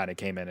Lana kind of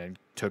came in and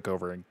took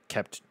over and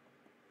kept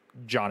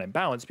John in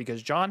balance,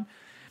 because John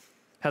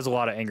has a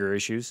lot of anger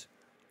issues.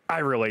 I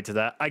relate to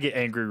that. I get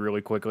angry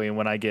really quickly, and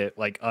when I get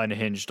like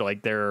unhinged,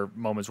 like there are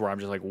moments where I'm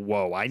just like,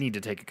 whoa, I need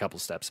to take a couple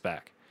steps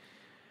back.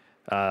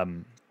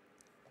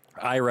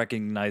 I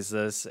recognize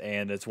this,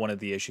 and it's one of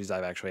the issues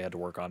I've actually had to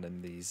work on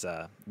in these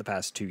the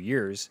past 2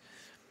 years,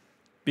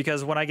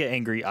 because when I get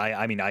angry,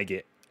 I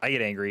get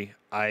angry,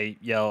 I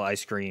yell, I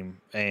scream,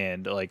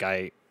 and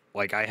I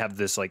have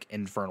this like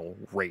infernal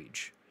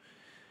rage.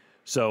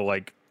 So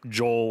like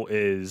Joel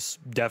is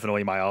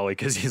definitely my Ollie,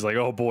 because he's like,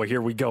 oh boy,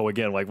 here we go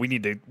again. Like we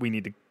need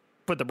to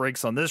put the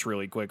brakes on this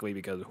really quickly,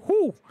 because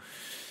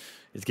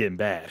it's getting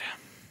bad.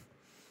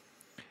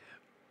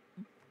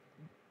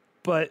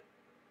 But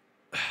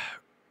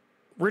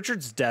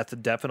Richard's death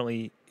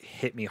definitely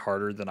hit me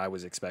harder than I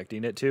was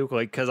expecting it to.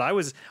 Like, because I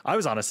was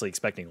honestly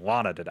expecting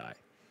Lana to die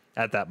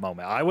at that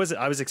moment. I was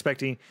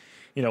expecting,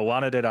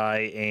 Lana to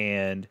die,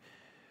 and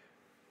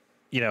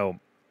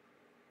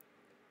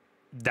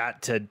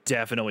that to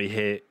definitely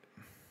hit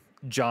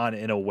John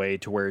in a way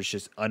to where it's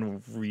just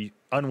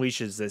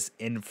unleashes this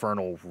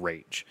infernal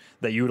rage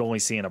that you would only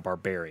see in a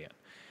barbarian,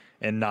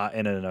 and not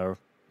in a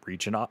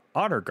Reach and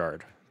Honor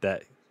Guard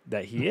that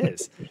he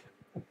is.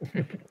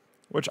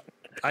 Which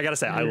I gotta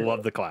say, I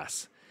love the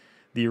class.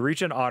 The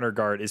Reach and Honor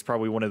Guard is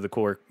probably one of the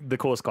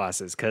coolest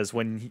classes, because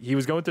when he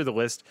was going through the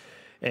list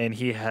and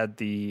he had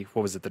the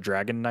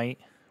Dragon Knight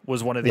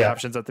was one of the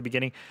options at the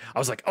beginning, I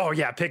was like, oh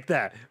yeah, pick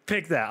that.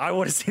 I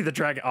want to see the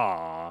dragon.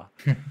 Aw.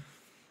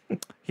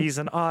 He's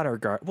an honor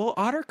guard. Well,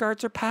 honor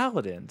guards are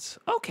paladins.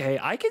 Okay,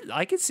 I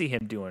could see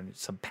him doing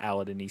some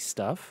paladin-y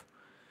stuff.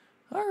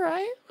 All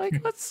right,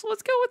 like let's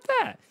go with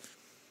that.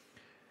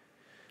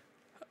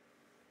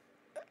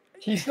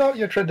 He's not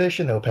your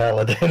traditional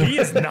paladin. He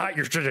is not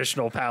your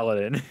traditional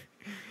paladin.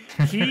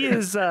 He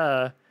is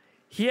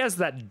he has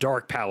that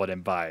dark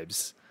paladin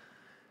vibes.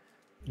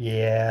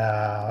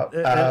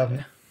 Yeah.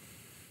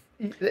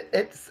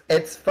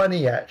 It's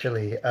funny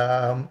actually.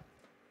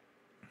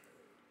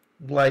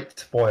 Light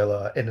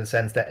spoiler in the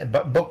sense that,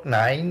 but book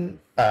 9,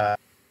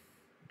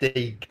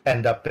 they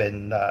end up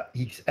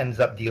he ends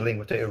up dealing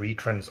with the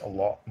Eretrians a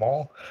lot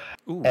more.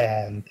 Ooh.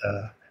 And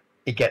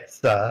it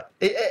gets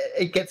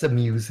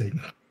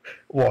amusing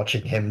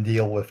watching him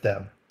deal with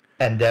them,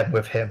 and them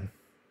with him.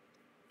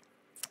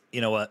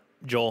 You know what,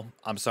 Joel?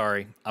 I'm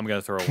sorry. I'm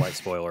gonna throw a light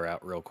spoiler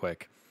out real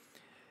quick,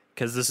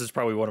 because this is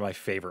probably one of my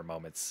favorite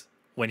moments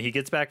when he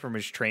gets back from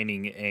his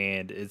training,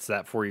 and it's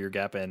that 4-year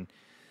gap, and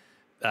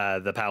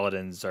the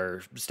paladins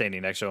are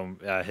standing next to him,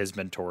 his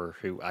mentor,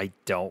 who I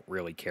don't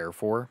really care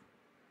for.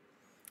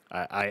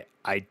 I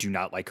do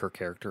not like her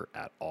character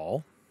at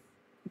all.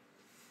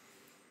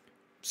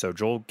 So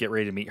Joel, get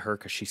ready to meet her,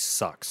 because she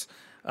sucks.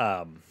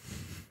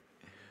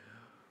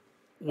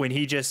 When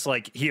he just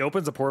he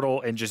opens a portal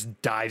and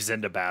just dives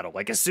into battle.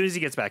 Like, as soon as he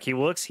gets back, he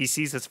looks, he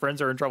sees his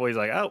friends are in trouble. He's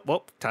like, oh,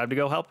 well, time to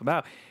go help him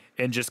out.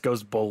 And just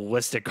goes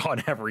ballistic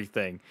on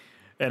everything.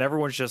 And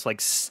everyone's just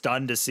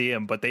stunned to see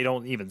him, but they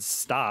don't even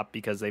stop,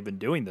 because they've been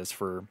doing this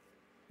for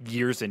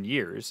years and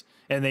years.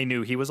 And they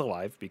knew he was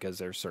alive because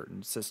there's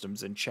certain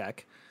systems in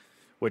check,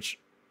 which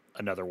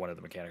another one of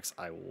the mechanics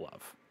I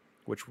love,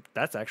 which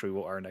that's actually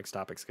what our next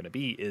topic is going to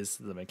be, is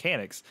the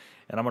mechanics.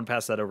 And I'm going to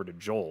pass that over to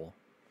Joel,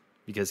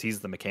 because he's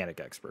the mechanic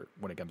expert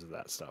when it comes to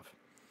that stuff.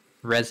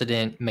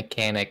 Resident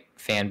mechanic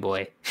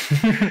fanboy.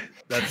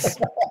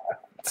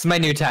 It's my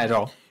new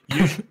title.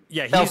 He's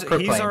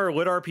our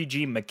Lit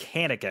RPG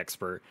mechanic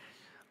expert.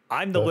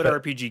 I'm the Lit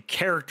RPG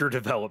character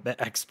development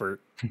expert.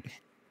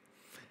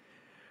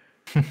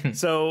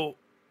 So,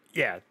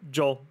 yeah,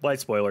 Joel,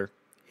 light spoiler.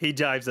 He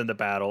dives into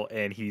battle,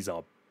 and he's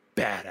a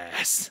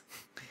badass.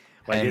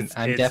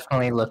 I'm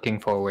definitely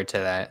looking forward to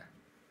that.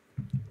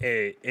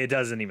 It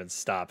doesn't even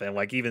stop.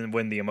 And even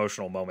when the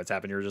emotional moments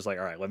happen, you're just like,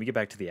 all right, let me get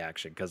back to the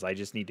action, because I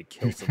just need to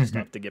kill some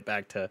stuff to get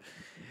back to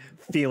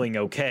feeling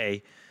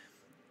okay.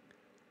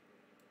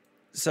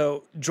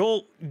 So,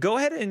 Joel, go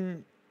ahead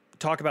and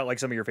talk about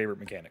some of your favorite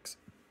mechanics.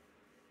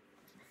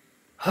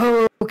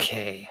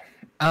 Okay.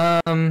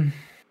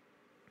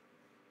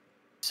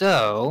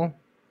 So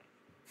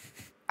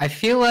I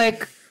feel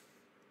like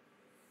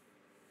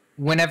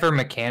whenever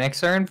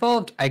mechanics are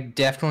involved, I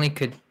definitely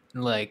could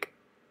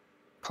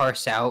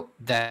parse out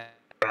that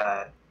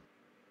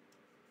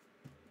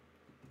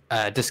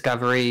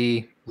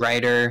discovery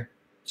writer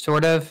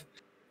sort of,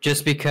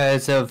 just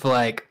because of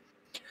like,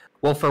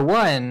 well, for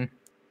one,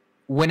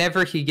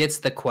 whenever he gets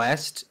the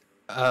quest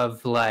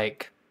of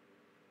like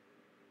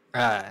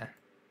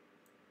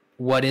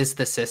what is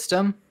the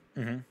system,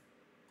 Mm-hmm.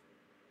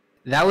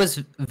 that was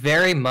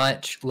very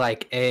much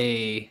like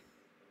a,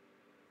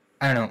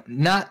 I don't know,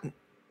 not,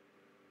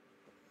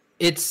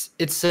 it's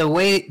a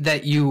way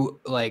that you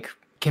like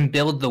can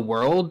build the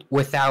world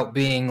without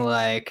being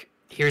like,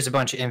 here's a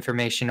bunch of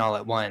information all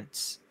at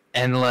once.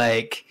 And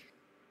like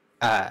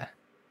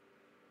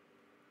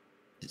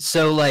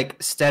so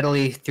like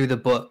steadily through the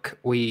book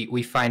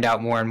we find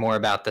out more and more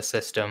about the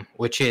system,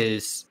 which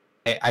is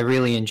I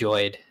really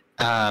enjoyed.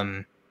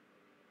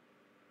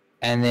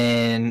 And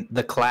then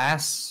the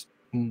class,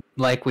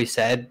 like we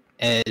said,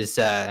 is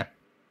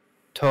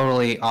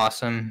totally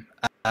awesome.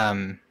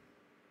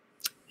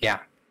 Yeah,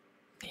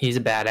 he's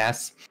a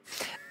badass.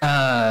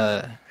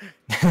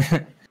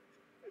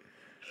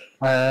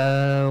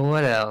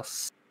 What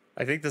else?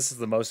 I think this is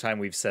the most time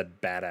we've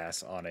said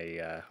badass on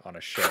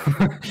a show.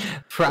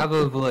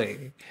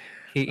 Probably.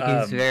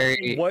 He's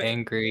very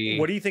angry.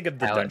 What do you think of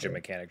the paladin. dungeon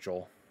mechanic,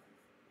 Joel?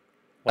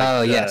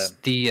 Yes,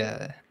 the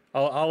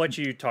I'll let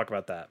you talk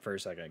about that for a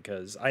second,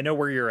 because I know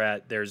where you're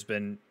at.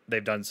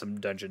 They've done some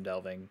dungeon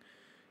delving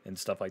and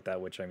stuff like that,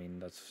 which I mean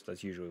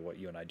that's usually what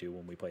you and I do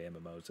when we play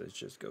MMOs, is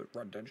just go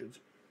run dungeons.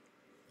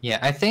 yeah,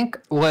 I think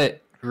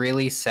what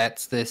really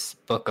sets this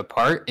book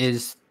apart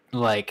is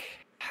like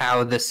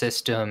how the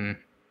system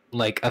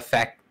like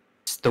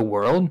affects the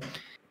world.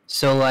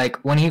 So like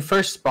when he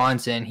first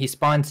spawns in, he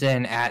spawns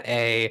in at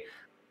a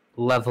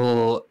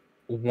level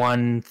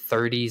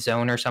 130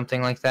 zone or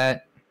something like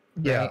that.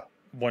 Yeah.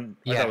 I thought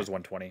it was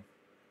 120.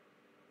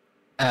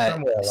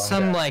 Somewhere along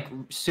Some that. like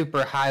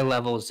super high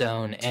level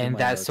zone, and my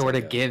that notes, sort I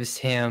of got. gives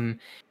him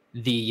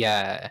the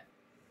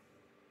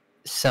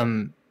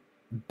some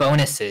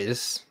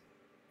bonuses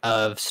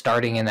of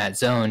starting in that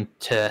zone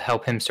to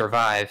help him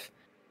survive.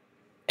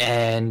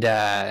 And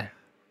that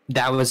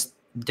was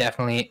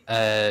definitely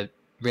a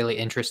really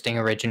interesting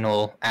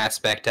original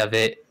aspect of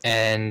it.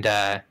 And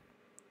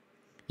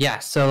yeah,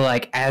 so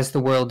like as the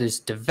world is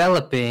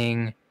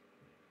developing,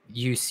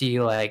 you see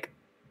like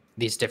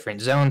these different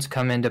zones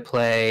come into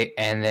play,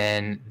 and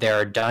then there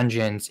are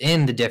dungeons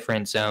in the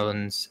different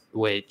zones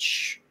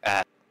which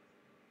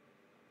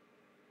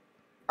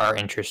are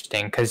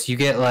interesting because you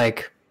get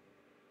like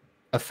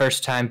a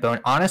first time bone.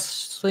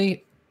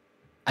 Honestly,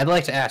 I'd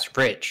like to ask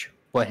Rich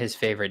what his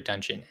favorite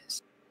dungeon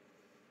is.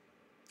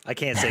 I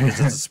can't say because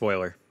it's a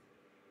spoiler.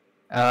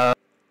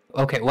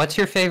 Okay, what's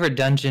your favorite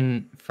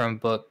dungeon from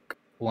book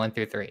 1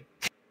 through 3?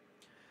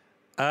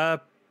 I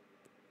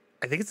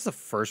think it's the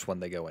first one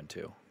they go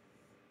into.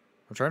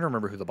 I'm trying to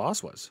remember who the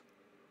boss was.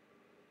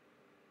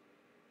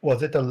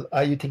 Was it the?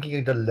 Are you thinking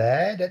of the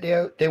lair that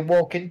they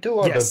walk into,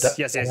 or Yes, the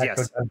yes, actual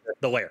yes. dungeon?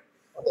 The lair.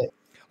 Okay.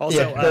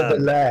 Also, Yeah, the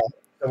lair,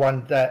 the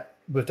one that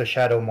with the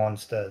shadow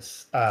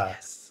monsters.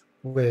 yes.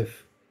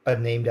 With a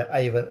name that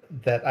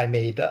I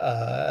made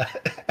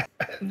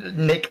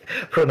Nick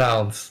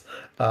pronounce.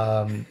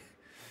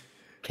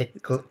 Click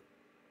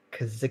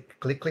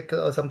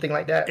or something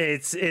like that.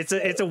 It's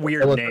a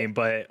weird name,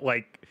 but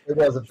like, It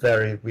was a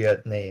very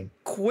weird name.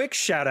 quick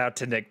shout out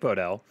to Nick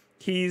Podell.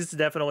 He's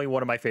definitely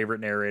one of my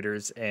favorite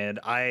narrators, and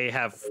I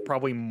have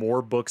probably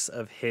more books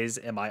of his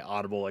in my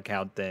Audible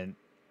account than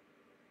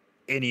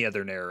any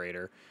other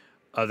narrator,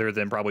 other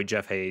than probably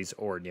Jeff Hayes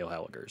or Neil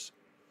Helligers,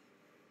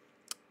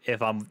 if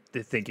I'm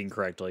thinking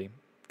correctly.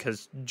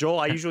 Because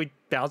Joel, I usually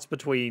bounce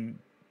between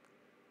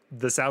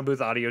the Sound Booth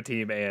audio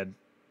team and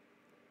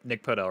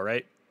Nick Podell,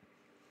 right?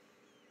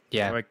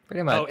 Yeah, Like,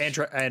 pretty much. Oh,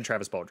 and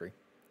Travis Baldry.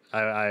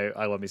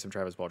 I love me some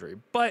Travis Baldry.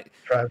 But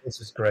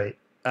Travis is great.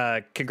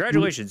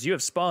 congratulations, you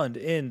have spawned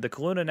in the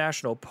Kelowna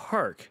National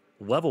Park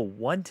level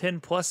 110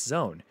 plus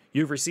zone.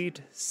 You've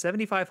received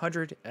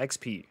 7,500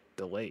 XP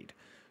delayed.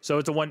 So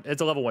it's a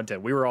level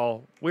 110. We were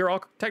all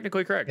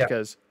technically correct, Yeah.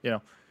 because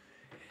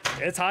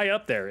it's high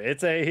up there.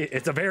 It's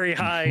a very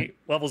high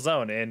level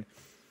zone, and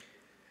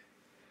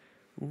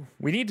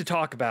we need to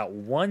talk about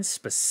one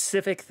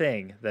specific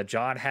thing that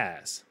John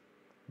has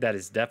that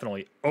is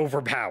definitely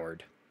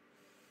overpowered.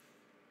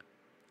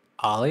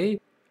 Ollie?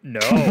 No,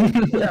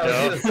 Yeah, I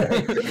no, was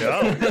gonna say.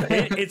 no.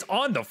 It's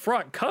on the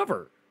front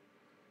cover.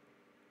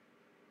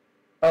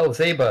 Oh,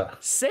 Saber.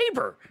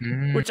 Saber,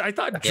 which I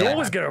thought Joel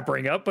was going to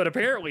bring up, but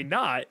apparently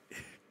not.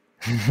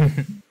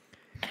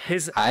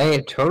 His I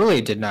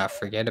totally did not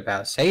forget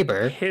about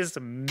Saber.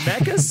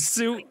 mecha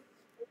suit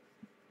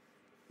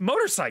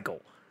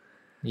motorcycle.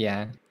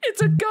 Yeah.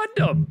 It's a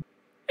Gundam.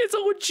 It's a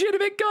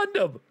legitimate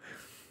Gundam.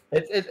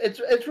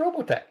 It's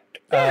Robotech.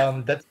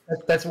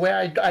 That's where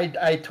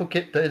I took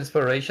the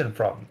inspiration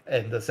from,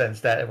 in the sense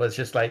that it was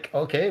just like,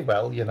 okay,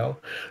 well, The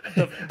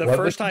what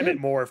first would time you it do?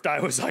 morphed, I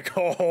was like,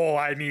 oh,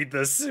 I need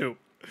the suit.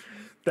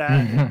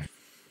 That,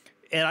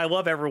 and I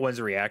love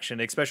everyone's reaction,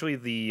 especially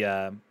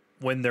the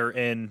when they're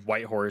in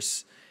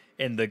Whitehorse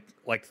and the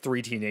like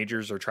 3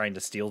 teenagers are trying to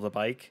steal the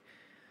bike.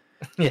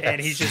 And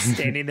he's just Yes.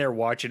 standing there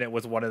watching it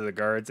with one of the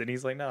guards, and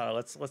he's like, "No,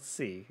 let's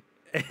see."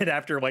 And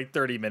after like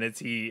 30 minutes,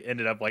 he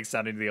ended up like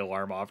sounding the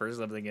alarm off or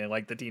something, and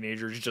like the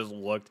teenagers just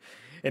looked,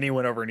 and he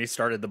went over and he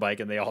started the bike,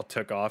 and they all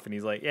took off, and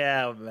he's like,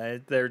 "Yeah,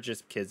 man, they're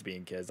just kids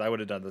being kids. I would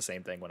have done the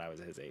same thing when I was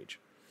his age."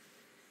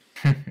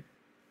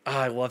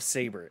 I love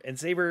Saber, and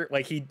Saber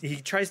like he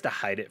tries to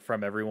hide it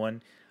from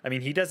everyone. I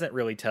mean, he doesn't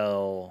really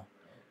tell.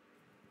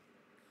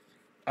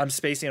 I'm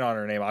spacing on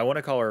her name. I want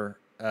to call her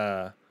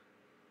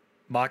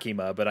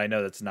Makima, but I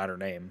know that's not her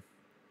name.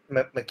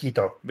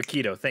 Makito.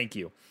 Makito, thank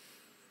you.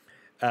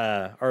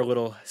 Our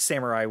little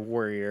samurai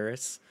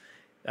warrioress.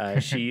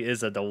 She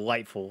is a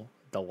delightful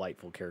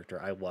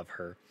character. I love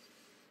her.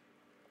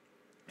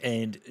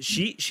 And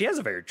she has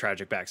a very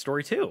tragic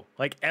backstory too.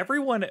 Like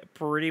everyone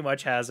pretty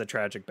much has a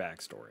tragic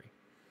backstory.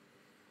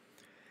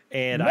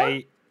 And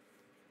What?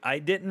 I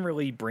didn't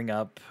really bring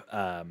up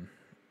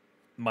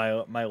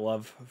my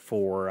love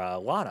for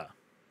Lana.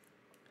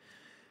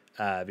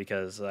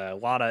 Because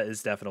Lana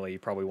is definitely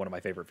probably one of my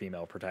favorite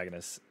female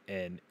protagonists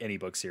in any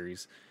book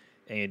series.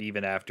 And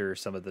even after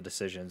some of the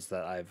decisions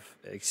that I've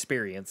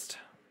experienced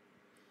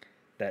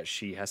that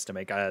she has to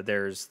make,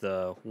 there's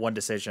the one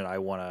decision I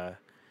want to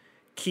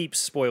keep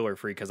spoiler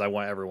free because I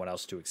want everyone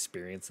else to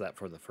experience that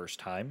for the first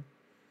time.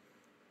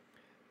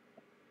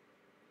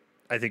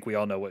 I think we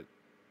all know what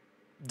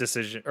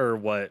decision or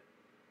what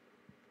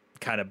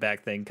kind of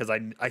back thing, because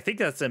I think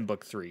that's in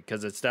book 3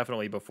 because it's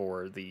definitely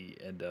before the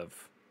end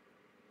of.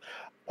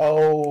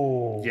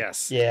 Oh.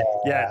 Yes. Yeah.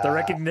 Yeah, the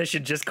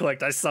recognition just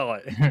clicked. I saw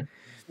it.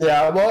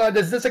 Yeah. Well,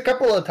 there's a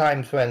couple of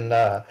times when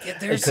Yeah,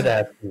 it could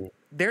have been.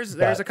 There's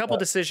But, a couple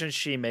decisions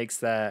she makes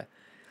that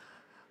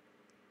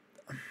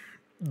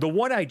the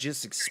one I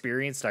just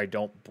experienced I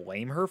don't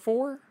blame her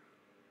for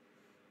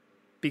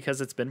because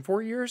it's been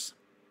 4 years.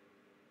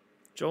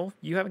 Joel,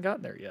 you haven't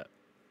gotten there yet.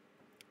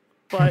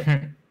 But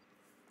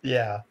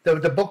Yeah.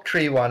 The book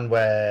 3 one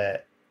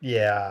where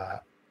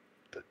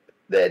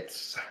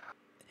that's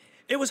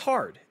it was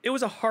hard. It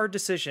was a hard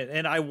decision,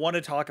 and I want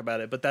to talk about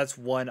it, but that's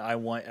one I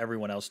want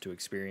everyone else to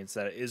experience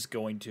that is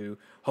going to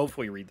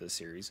hopefully read this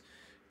series.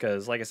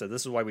 Because, like I said,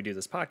 this is why we do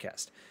this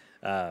podcast.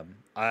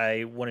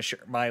 I want to share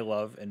my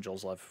love and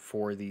Joel's love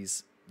for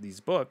these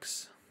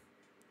books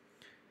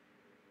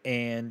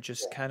and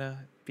just kind of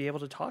be able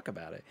to talk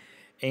about it.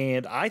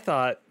 And I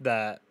thought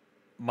that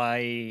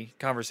my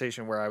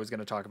conversation where I was going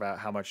to talk about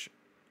how much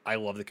I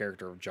love the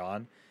character of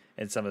John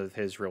and some of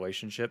his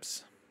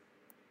relationships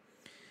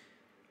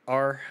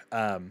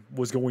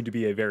was going to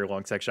be a very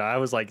long section. I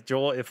was like,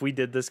 Joel, if we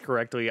did this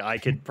correctly, I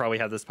could probably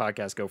have this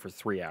podcast go for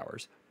 3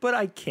 hours, but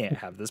I can't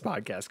have this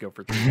podcast go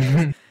for 3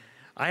 hours.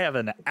 I have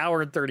an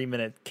hour and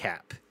 30-minute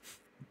cap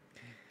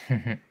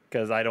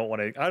because I don't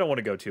want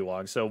to go too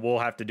long. So we'll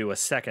have to do a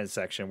second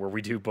section where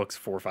we do books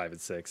 4, 5, and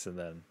 6, and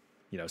then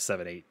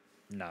 7, 8,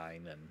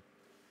 9, and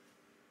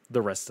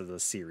the rest of the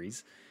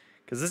series.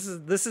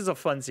 Because this is a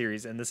fun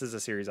series, and this is a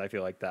series I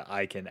feel like that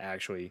I can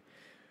actually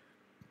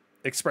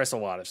express a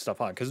lot of stuff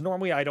on, because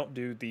normally I don't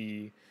do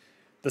the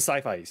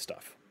sci-fi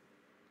stuff.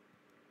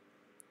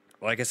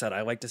 Like I said,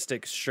 I like to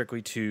stick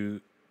strictly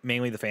to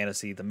mainly the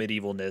fantasy, the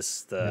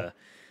medievalness, the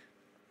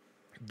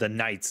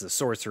knights, the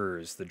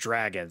sorcerers, the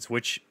dragons,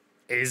 which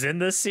is in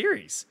this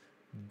series.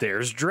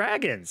 There's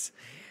dragons,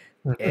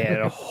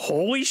 and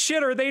holy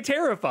shit, are they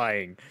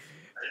terrifying!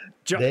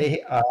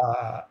 they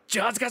are.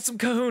 John's got some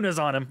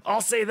kahunas on him. I'll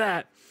say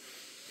that.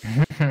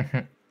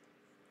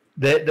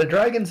 The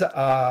dragons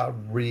are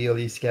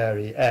really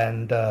scary,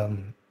 and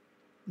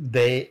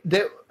they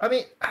I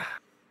mean,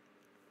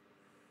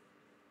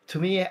 to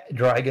me,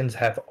 dragons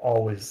have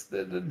always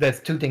there's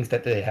two things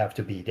that they have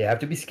to be. They have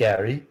to be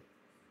scary,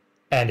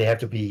 and they have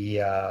to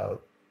be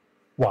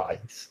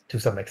wise to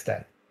some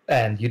extent.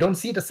 And you don't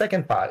see the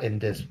second part in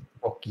this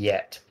book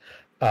yet,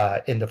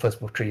 in the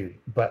first book 3,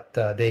 but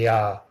they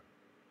are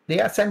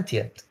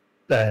sentient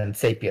and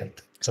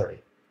sapient.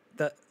 Sorry.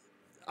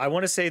 I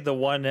want to say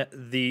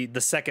the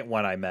second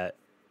one I met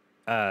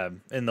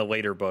in the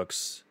later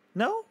books.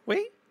 No,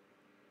 wait.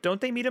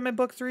 Don't they meet him in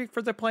book 3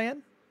 for the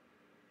plan?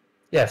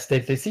 Yes,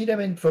 they see them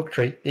in book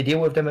 3. They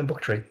deal with them in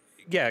book 3.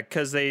 Yeah,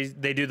 because they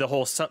do the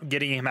whole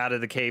getting him out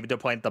of the cave to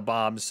plant the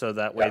bombs so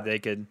that way they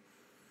could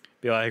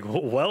be like,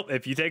 well,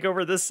 if you take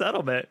over this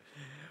settlement,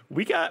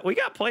 we got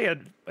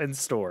plan in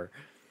store.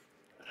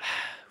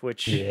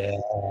 Which I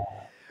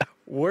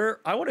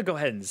want to go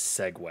ahead and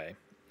segue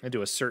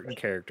into a certain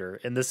character,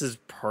 and this is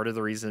part of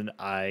the reason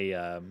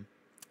I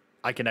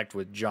connect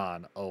with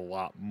John a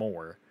lot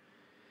more,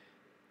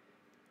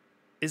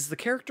 is the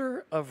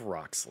character of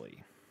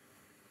Roxley.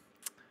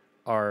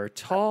 Our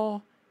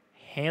tall,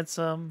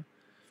 handsome,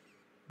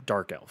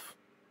 dark elf.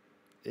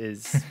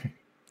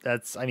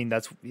 That's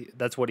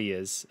what he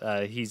is.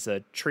 He's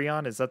a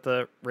Treon. Is that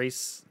the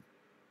race?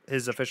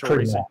 His official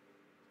race?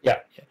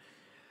 Yeah.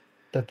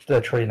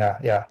 The Trina,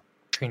 yeah.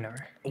 Trina.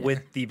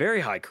 With the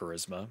very high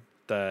charisma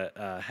that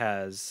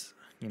has,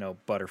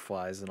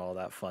 butterflies and all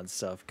that fun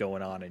stuff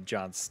going on in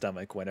John's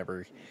stomach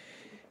whenever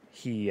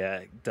he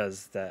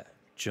does that.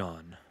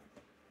 John,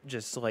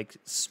 just like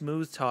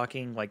smooth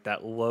talking, like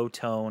that low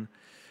tone.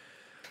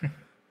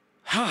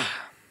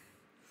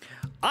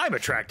 I'm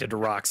attracted to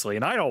Roxley,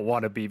 and I don't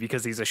want to be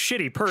because he's a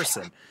shitty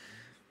person.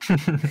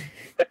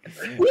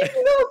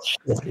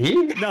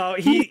 No,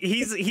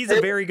 he's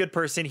a very good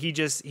person.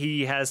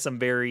 He has some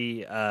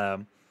very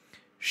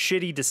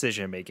shitty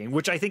decision making,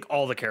 which I think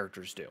all the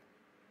characters do.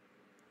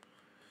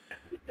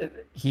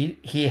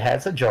 He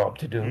has a job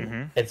to do.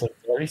 Mm-hmm. It's a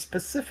very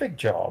specific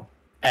job,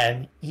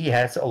 and he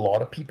has a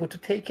lot of people to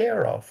take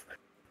care of.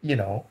 You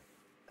know,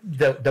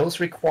 those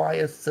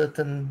require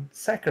certain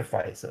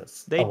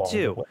sacrifices. They along the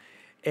do. way.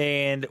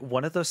 And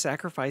one of those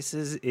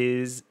sacrifices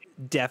is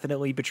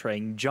definitely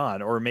betraying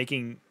John, or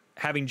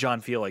having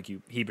John feel like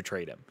he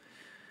betrayed him.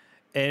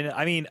 And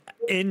I mean,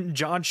 in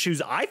John's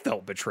shoes, I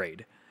felt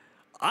betrayed.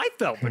 I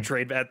felt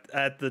betrayed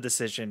at the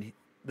decision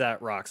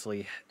that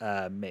Roxley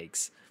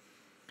makes.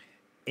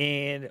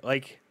 And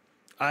like,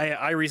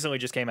 I recently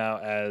just came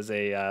out as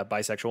a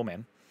bisexual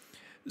man.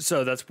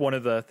 So that's one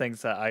of the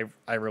things that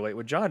I relate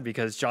with John,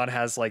 because John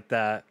has like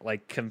that,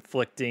 like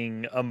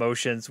conflicting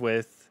emotions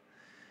with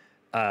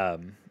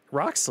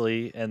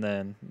Roxley. And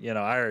then, you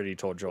know, I already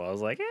told Joel, I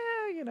was like,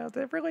 yeah, you know,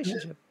 the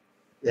relationship.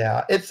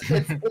 Yeah, it's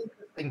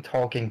interesting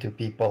talking to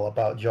people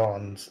about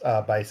John's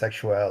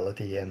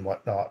bisexuality and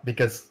whatnot,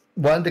 because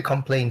one of the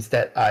complaints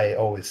that I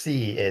always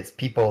see is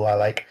people are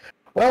like,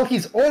 well,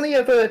 he's only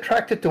ever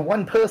attracted to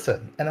one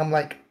person. And I'm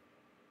like,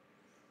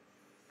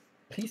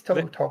 please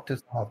talk to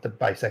some of the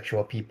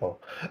bisexual people.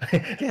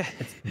 Yeah.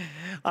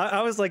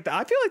 I was like,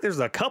 I feel like there's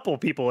a couple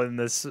people in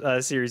this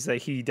series that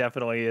he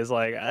definitely is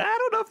like, I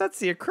don't know if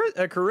that's a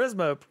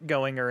charisma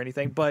going or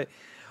anything, but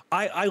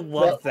I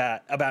love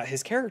that about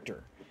his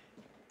character.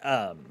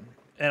 And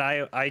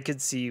I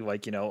could see,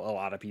 like, you know, a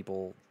lot of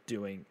people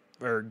doing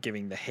or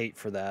giving the hate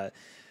for that,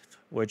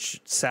 which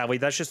sadly,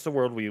 that's just the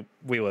world we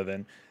live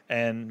in.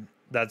 And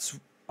that's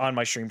on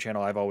my stream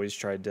channel. I've always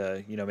tried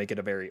to, you know, make it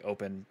a very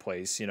open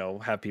place, you know,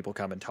 have people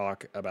come and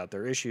talk about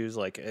their issues.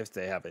 Like if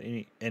they have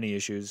any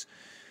issues,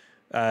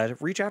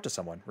 reach out to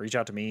someone, reach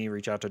out to me,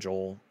 reach out to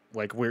Joel.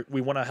 Like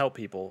we want to help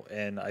people.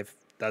 And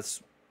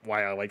that's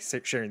why I like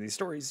sharing these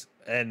stories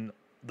and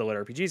the lit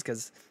RPGs,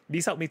 because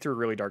these helped me through a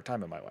really dark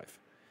time in my life.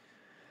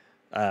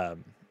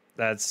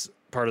 That's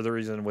part of the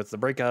reason with the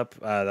breakup.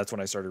 That's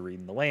when I started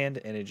reading The Land,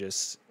 and it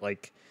just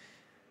like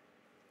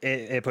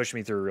it pushed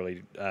me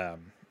through a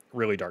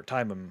really dark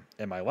time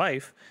in my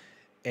life.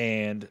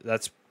 And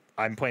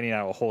I'm planning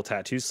out a whole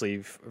tattoo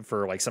sleeve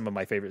for like some of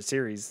my favorite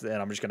series, and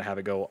I'm just gonna have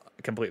it go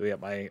completely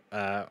up my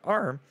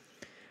arm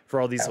for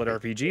all these lit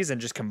RPGs,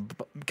 and just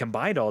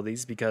combined all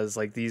these, because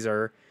like these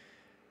are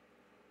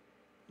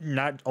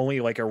not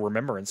only like a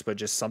remembrance, but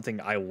just something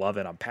I love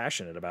and I'm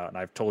passionate about. And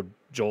I've told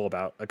Joel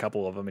about a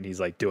couple of them, and he's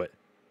like, do it.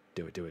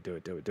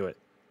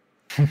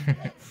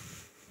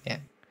 Yeah.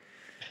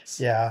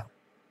 Yeah.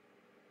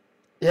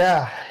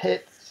 Yeah.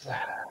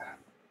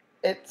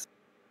 It's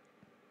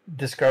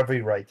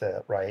discovery right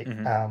there, right?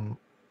 Mm-hmm.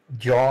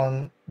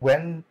 John,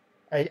 when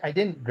I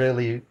didn't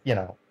really, you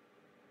know,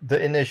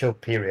 the initial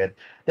period,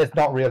 there's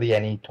not really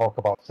any talk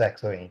about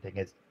sex or anything.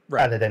 It's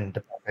Right. other than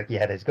the fact that he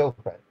had his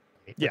girlfriend.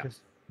 Right? Yeah. Which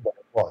is what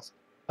it was.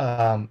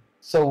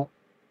 So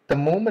the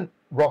moment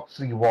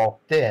Roxley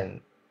walked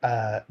in,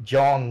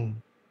 John's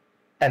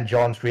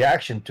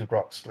reaction to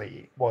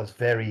Roxley was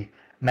very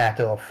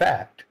matter of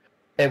fact.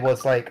 It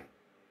was like,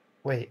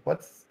 wait,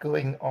 what's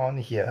going on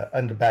here?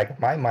 In the back of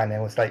my mind, it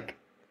was like,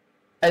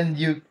 and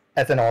you,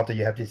 as an author,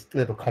 you have these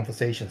little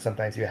conversations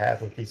sometimes you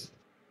have with these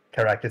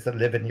characters that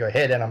live in your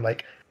head, and I'm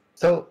like,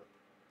 so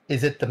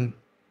is it the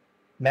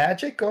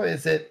magic, or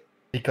is it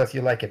because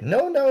you like him?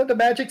 No, the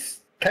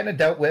magic's kind of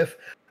dealt with.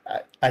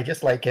 I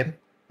just like him.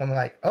 I'm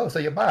like, oh, so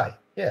you're bi?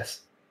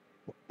 Yes.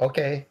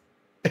 Okay.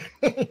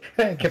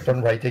 I kept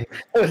on writing.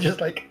 I was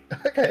just like,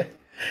 okay.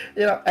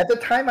 You know, at the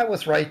time I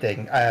was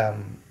writing, I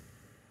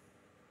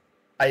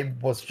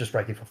was just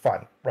writing for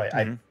fun, right?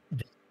 Mm-hmm.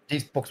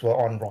 These books were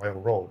on Royal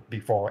Road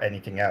before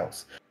anything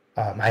else.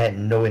 I had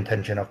no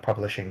intention of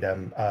publishing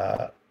them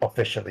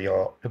officially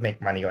or to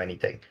make money or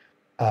anything.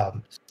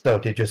 So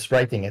they're just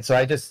writing it. So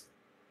I just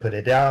put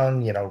it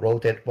down, you know,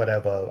 wrote it,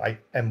 whatever,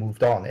 and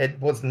moved on. It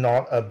was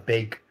not a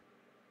big...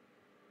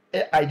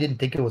 I didn't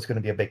think it was going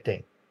to be a big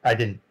thing. I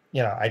didn't,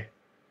 you know,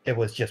 it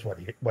was just what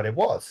it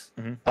was.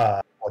 Mm-hmm.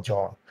 For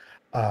John.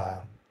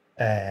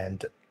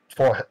 And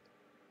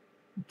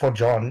for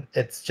John,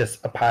 it's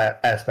just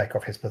a aspect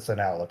of his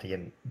personality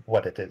and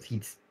what it is.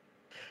 He's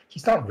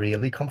not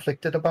really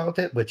conflicted about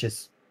it, which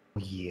is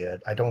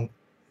weird. I don't...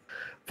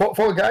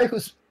 For a guy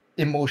who's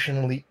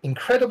incredibly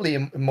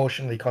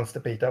emotionally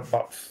constipated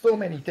about so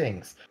many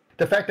things,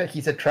 the fact that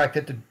he's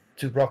attracted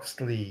to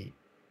Roxley,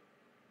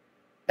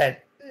 and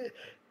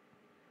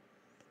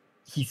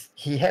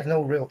he has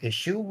no real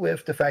issue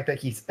with the fact that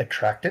he's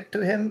attracted to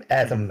him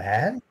as a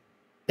man.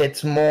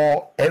 It's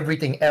more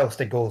everything else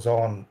that goes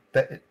on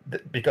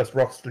because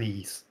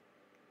Roxley's,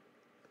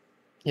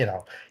 you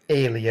know,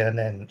 alien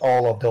and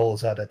all of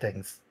those other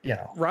things, you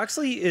know.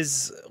 Roxley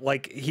is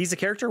like, he's a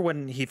character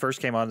when he first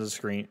came onto the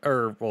screen,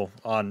 or well,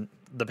 on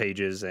the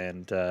pages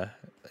and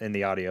in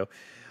the audio.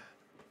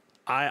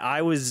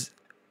 I was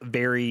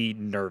very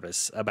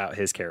nervous about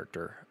his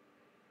character.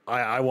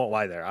 I won't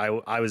lie there.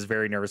 I was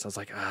very nervous. I was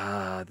like,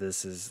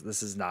 this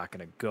is not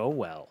going to go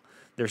well.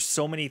 There's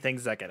so many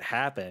things that could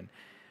happen,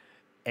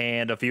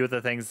 and a few of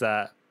the things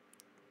that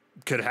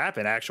could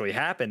happen actually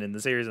happened in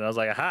the series, and I was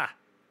like, aha,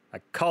 I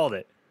called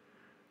it.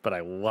 But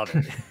I love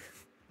it.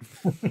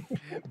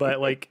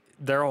 But like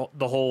the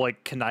whole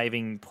like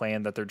conniving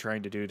plan that they're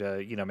trying to do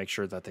to, you know, make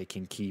sure that they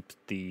can keep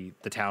the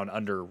town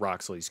under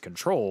Roxley's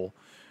control,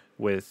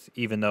 with,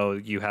 even though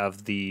you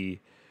have the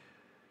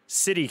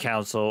city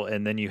council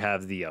and then you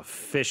have the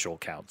official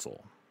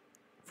council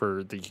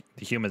for the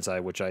human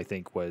side, which I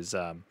think was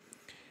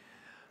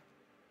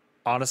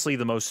honestly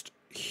the most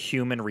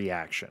human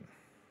reaction.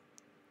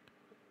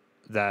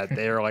 That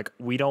they're like,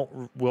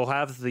 we'll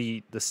have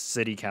the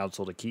city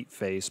council to keep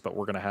face, but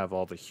we're going to have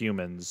all the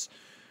humans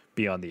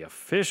be on the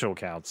official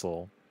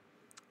council.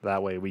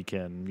 That way we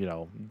can, you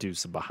know, do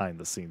some behind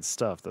the scenes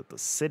stuff that the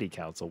city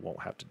council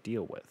won't have to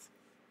deal with.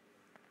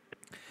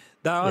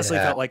 That honestly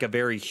felt like a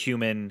very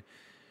human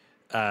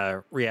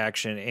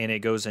reaction, and it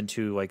goes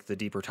into like the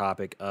deeper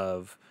topic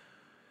of,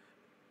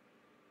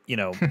 you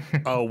know,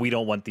 oh, we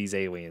don't want these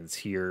aliens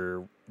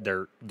here.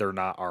 They're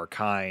not our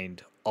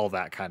kind, all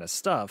that kind of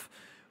stuff,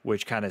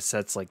 which kind of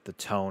sets like the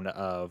tone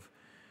of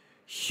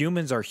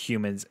humans are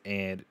humans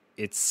and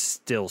it's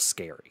still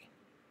scary.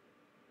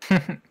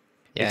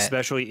 Yeah,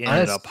 especially in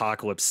an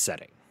apocalypse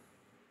setting.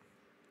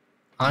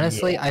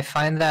 Honestly, I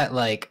find that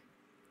like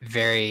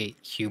very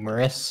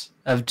humorous,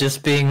 of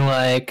just being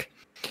like,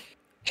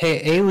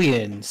 hey,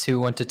 aliens who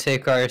want to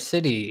take our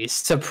city,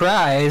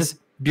 surprise,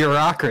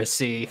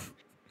 bureaucracy.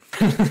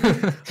 I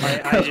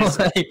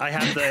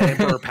have the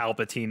Emperor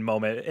Palpatine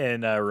moment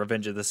in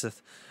Revenge of the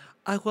Sith.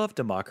 I love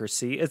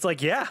democracy. It's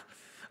like, yeah,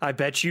 I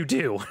bet you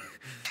do.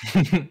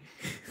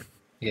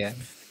 Yeah.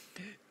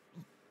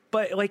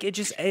 But like it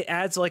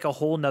adds like a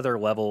whole nother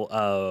level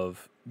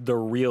of the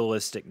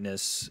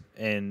realisticness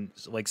and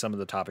like some of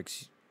the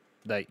topics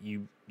that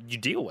you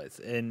deal with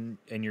in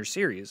your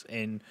series.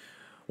 And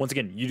once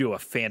again, you do a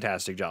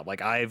fantastic job.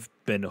 Like I've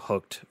been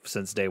hooked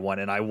since day one,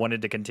 and I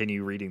wanted to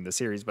continue reading the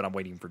series, but I'm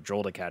waiting for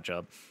Joel to catch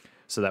up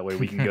so that way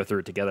we can go through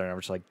it together. And I'm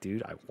just like,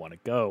 dude, I want to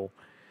go.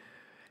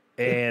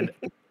 And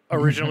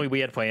originally we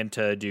had planned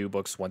to do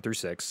books 1 through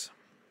 6.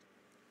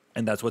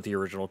 And that's what the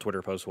original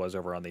Twitter post was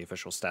over on the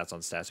official Stats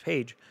on Stats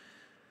page.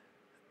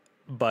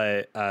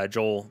 But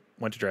Joel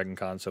went to Dragon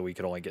Con, so we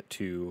could only get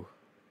to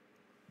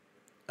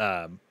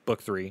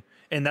book 3.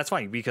 And that's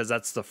fine, because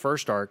that's the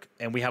first arc,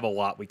 and we have a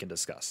lot we can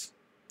discuss.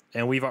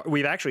 And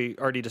we've actually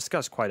already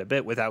discussed quite a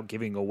bit without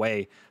giving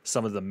away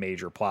some of the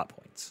major plot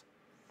points.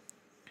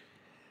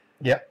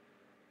 Yep.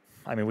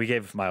 I mean, we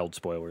gave mild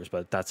spoilers,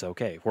 but that's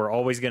okay. We're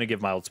always going to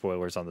give mild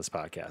spoilers on this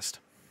podcast.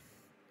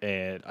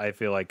 And I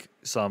feel like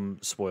some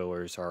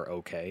spoilers are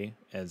okay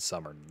and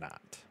some are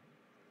not.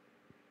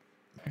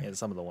 And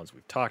some of the ones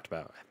we've talked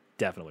about have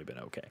definitely been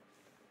okay.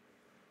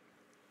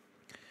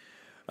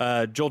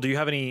 Joel, do you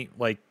have any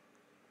like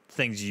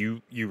things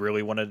you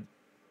really want to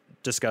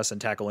discuss and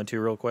tackle into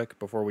real quick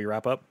before we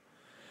wrap up?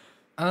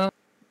 I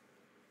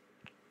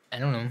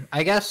don't know.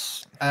 I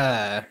guess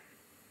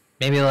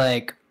maybe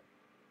like,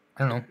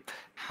 I don't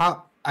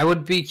know. I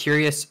would be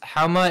curious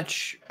how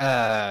much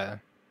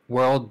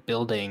world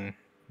building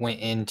went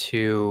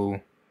into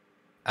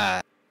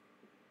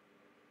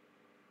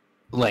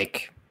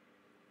like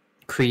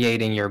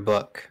creating your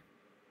book.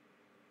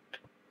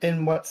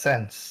 In what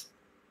sense?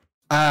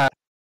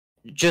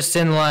 Just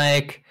in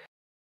like,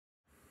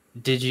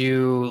 did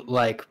you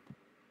like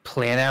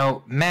plan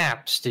out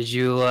maps? Did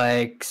you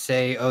like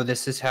say, oh,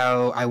 this is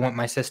how I want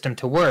my system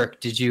to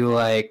work? Did you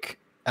like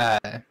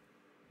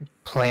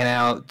plan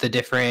out the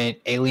different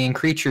alien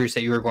creatures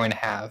that you were going to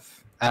have?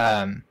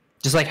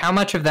 Just like how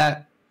much of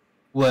that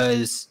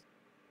was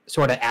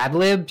sort of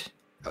ad-libbed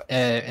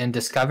and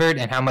discovered,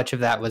 and how much of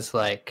that was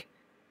like,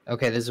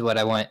 okay, this is what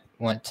I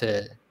want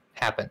to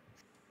happen?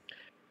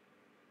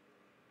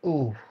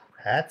 Ooh,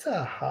 that's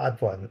a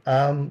hard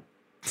one.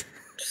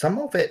 Some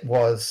of it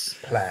was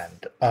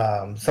planned.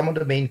 Some of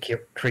the main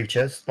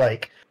creatures,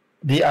 like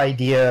the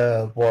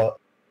idea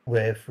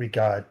with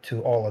regard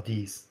to all of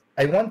these,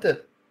 I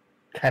wanted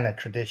kind of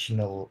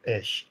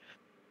traditional-ish,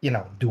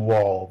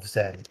 dwarves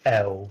and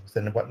elves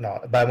and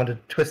whatnot, but I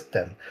wanted to twist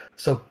them.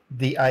 So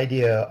the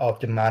idea of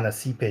the mana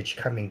seepage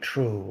coming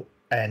through,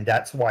 and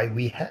that's why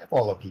we have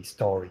all of these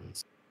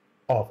stories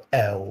of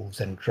elves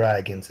and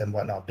dragons and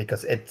whatnot,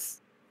 because it's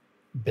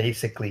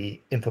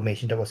basically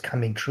information that was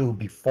coming through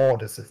before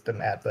the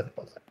system advent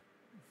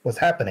was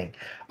happening.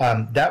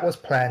 That was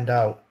planned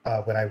out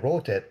when I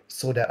wrote it,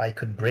 so that I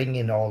could bring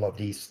in all of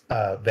these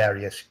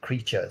various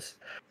creatures.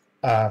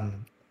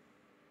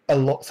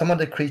 Some of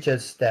the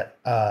creatures that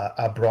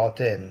are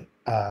brought in,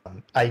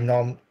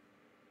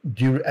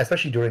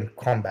 especially during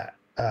combat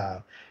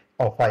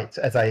or fights,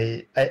 as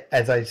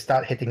I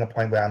start hitting a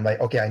point where I'm like,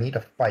 okay, I need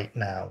a fight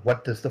now.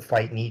 What does the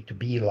fight need to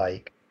be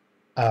like?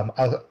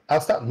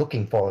 I'll start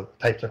looking for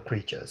types of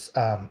creatures,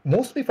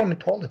 mostly from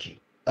mythology.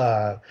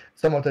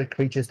 Some of the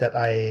creatures that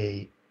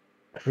I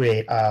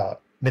create are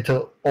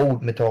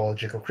old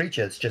mythological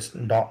creatures, just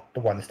not the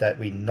ones that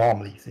we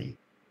normally see.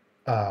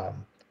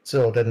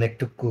 So the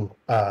Nektuku,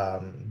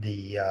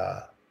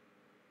 the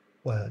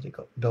what are they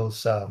called?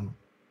 Those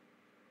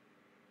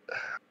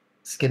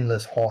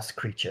skinless horse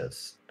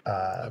creatures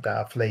that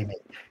are flaming.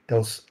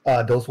 Those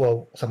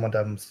were some of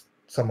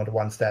the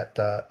ones that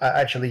are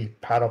actually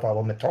part of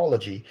our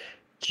mythology,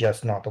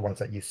 just not the ones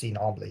that you see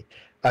normally.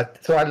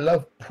 So I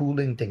love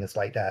pulling things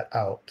like that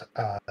out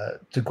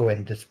to go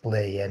and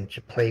display and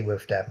to play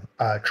with them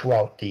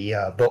throughout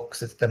the books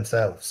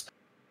themselves.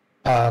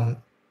 Um,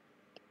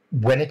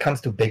 when it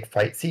comes to big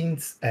fight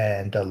scenes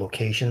and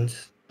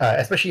locations,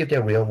 especially if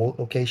they're real world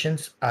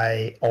locations,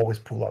 I always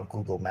pull out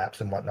Google Maps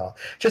and whatnot,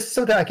 just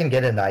so that I can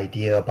get an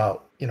idea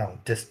about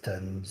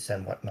distance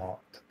and whatnot,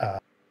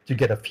 to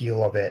get a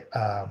feel of it.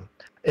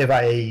 If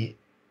I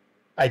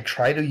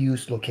try to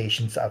use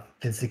locations I've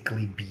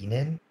physically been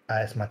in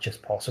as much as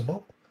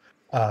possible,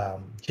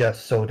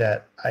 just so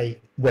that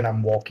when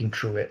I'm walking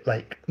through it,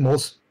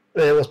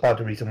 it was part of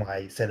the reason why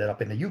I set it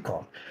up in the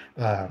Yukon,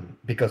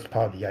 because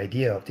part of the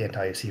idea of the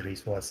entire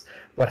series was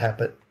what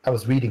happened. I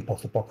was reading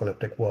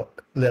post-apocalyptic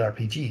work, lit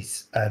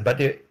RPGs,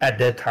 at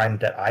the time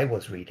that I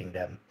was reading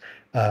them,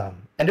 and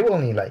there were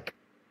only like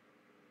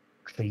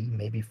 3,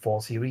 maybe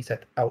 4 series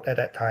out at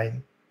that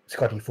time.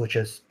 Scotty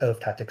Fuchs's Earth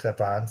Tactics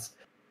Advance,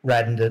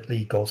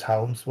 Randomly Ghost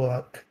Hound's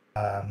work,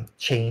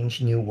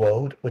 Change New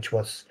World, which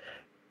was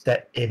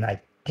set in,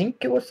 I think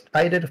it was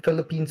either the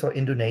Philippines or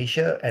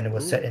Indonesia, and it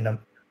was set in a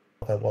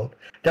world.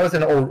 That was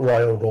an old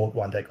Royal Road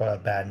one that got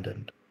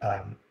abandoned.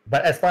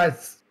 But as far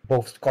as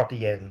both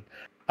Scotty and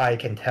I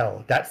can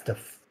tell, that's the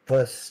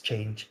first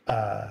change,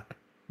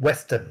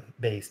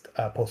 Western-based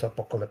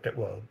post-apocalyptic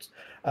worlds.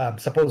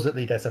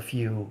 Supposedly, there's a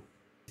few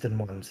Eastern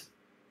ones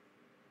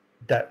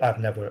that I've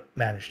never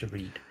managed to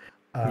read.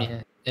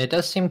 Yeah, it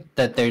does seem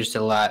that there's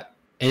a lot.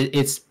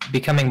 It's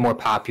becoming more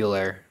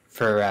popular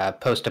for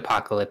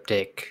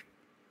post-apocalyptic,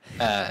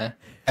 at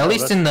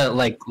least in the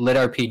lit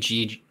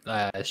RPG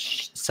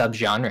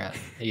subgenre.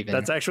 Even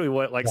that's actually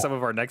what some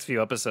of our next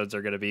few episodes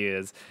are going to be.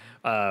 Is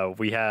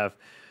we have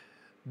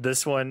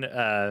this one,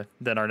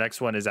 then our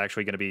next one is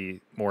actually going to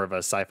be more of a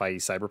sci-fi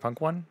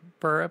cyberpunk one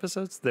for our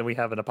episodes. Then we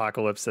have an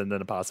apocalypse, and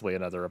then possibly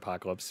another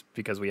apocalypse,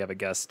 because we have a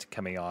guest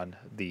coming on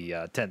the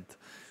 10th,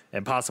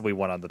 and possibly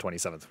one on the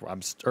 27th.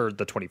 Or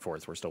the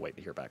 24th. We're still waiting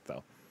to hear back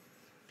though.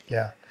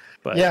 Yeah,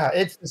 but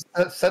it's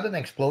a sudden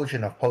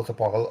explosion of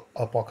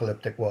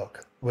post-apocalyptic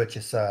work, which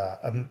is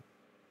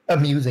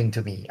amusing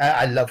to me.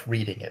 I love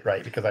reading it,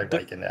 right? Because I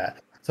write in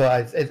that. So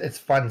it's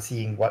fun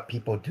seeing what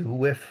people do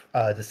with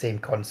the same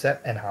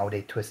concept and how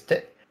they twist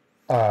it.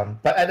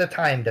 But at the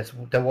time,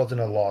 there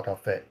wasn't a lot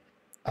of it.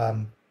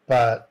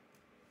 But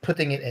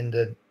putting it in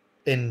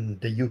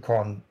the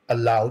Yukon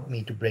allowed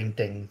me to bring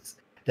things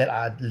that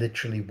I'd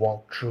literally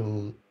walked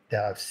through,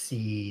 that I've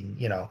seen,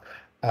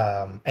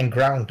 and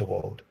ground the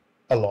world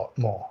a lot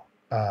more.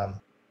 A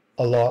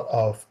lot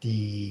of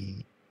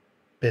the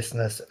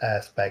business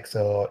aspects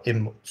or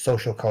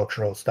social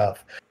cultural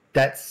stuff,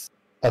 that's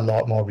a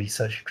lot more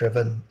research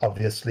driven,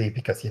 obviously,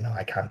 because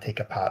I can't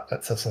take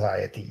apart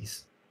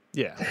societies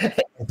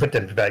and put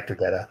them back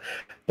together.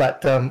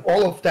 But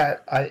all of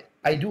that,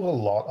 I do a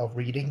lot of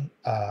reading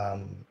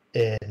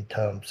in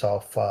terms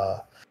of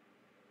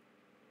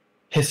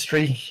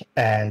history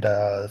and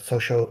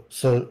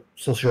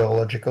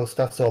sociological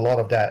stuff. So a lot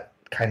of that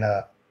kind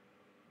of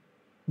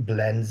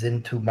blends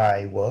into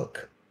my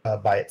work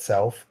by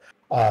itself,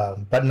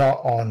 but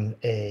not on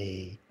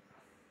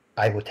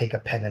I would take a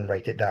pen and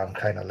write it down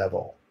kind of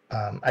level.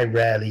 I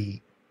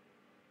rarely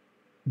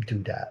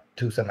do that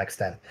to some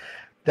extent.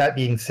 That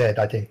being said,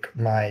 I think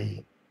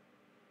my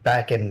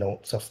back-end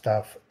notes of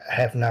stuff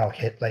have now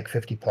hit like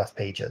 50 plus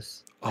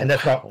pages. And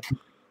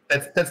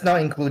that's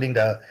not including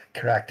the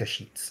character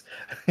sheets.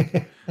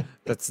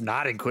 That's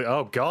not including.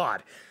 Oh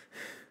God.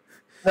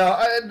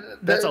 No,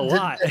 that's a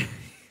lot.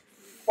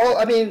 Well,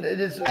 I mean,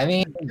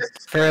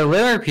 for a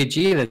lit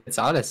RPG, that's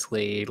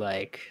honestly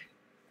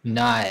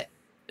not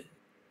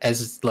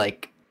as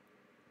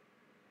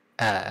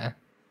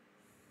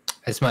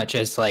as much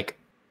as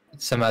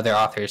some other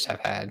authors have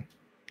had,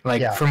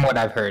 from what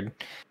I've heard.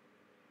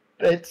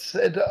 It's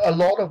a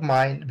lot of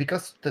mine,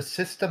 because the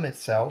system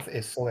itself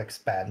is so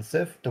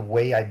expansive. The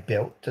way I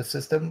built the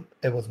system,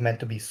 it was meant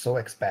to be so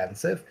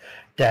expansive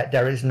that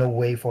there is no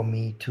way for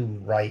me to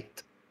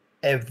write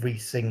every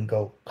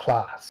single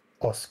class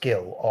or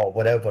skill or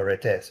whatever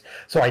it is.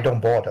 So I don't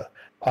bother.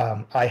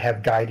 I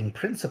have guiding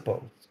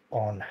principles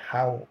on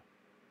how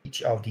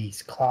each of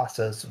these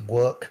classes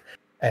work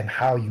and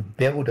how you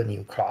build a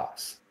new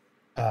class.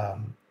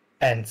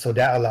 And so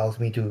that allows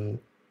me to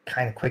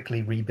kind of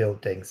quickly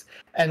rebuild things.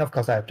 And of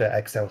course, I have the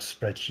Excel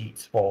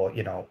spreadsheets for,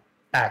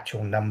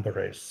 actual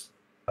numbers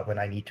when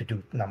I need to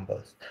do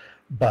numbers.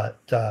 But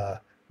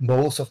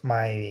most of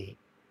my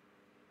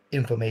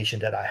information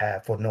that I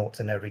have for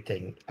notes and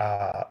everything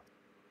are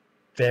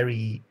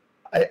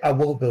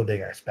world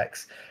building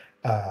aspects.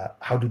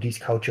 How do these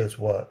cultures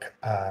work?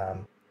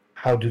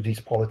 how do these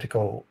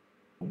political,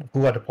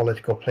 who are the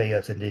political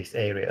players in these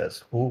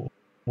areas?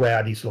 Where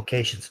are these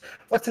locations?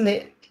 What's in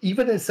it?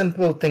 Even in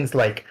simple things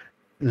like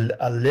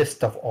a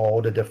list of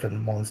all the different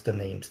monster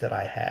names that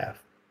I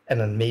have, and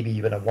then maybe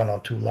even a one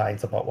or two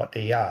lines about what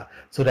they are,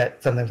 so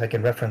that sometimes I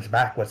can reference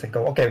backwards and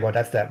go, okay, well,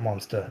 that's that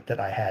monster that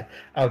I had.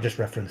 I'll just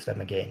reference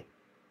them again.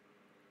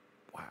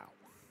 Wow.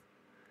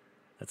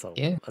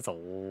 Yeah. That's a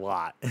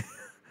lot.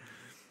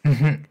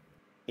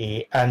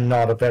 And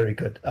not a very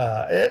good.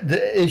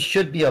 It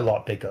should be a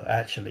lot bigger,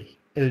 actually.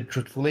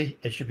 Truthfully,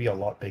 it should be a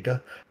lot bigger.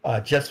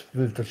 Just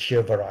with the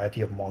sheer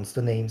variety of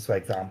monster names, for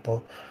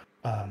example.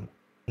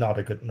 Not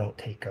a good note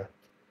taker.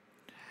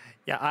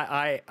 Yeah,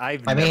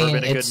 I've I never mean,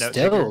 been a it good note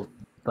taker. still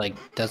like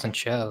doesn't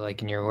show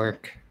like in your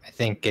work. I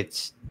think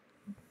it's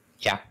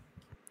yeah.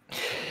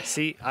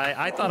 See,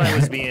 I thought I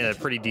was being a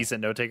pretty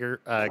decent note taker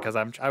because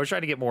I was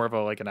trying to get more of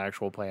a like an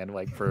actual plan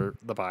like for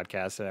the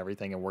podcast and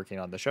everything and working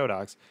on the show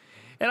docs,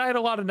 and I had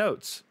a lot of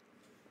notes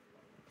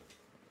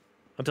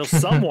until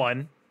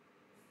someone.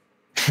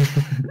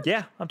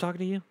 Yeah, I'm talking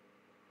to you.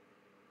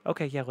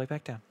 Okay, yeah, lay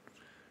back down.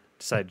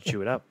 Decided to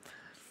chew it up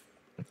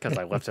because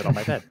I left it on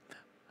my bed.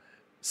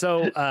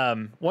 So,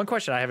 one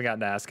question I haven't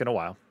gotten to ask in a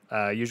while.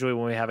 Usually,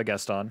 when we have a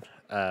guest on,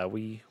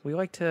 we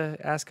like to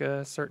ask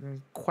a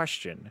certain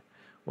question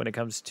when it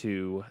comes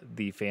to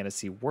the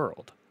fantasy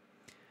world.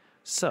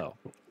 So,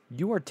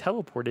 you are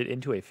teleported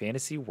into a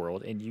fantasy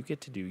world, and you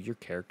get to do your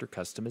character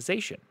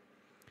customization.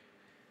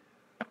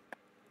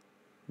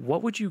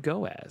 What would you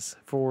go as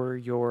for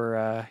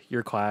your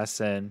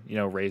class and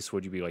race?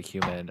 Would you be like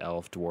human,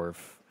 elf, dwarf,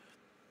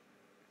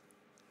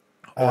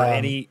 or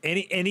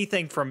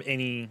anything from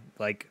any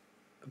like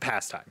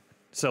pastime?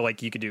 So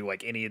like you could do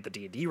like any of the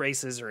D&D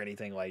races or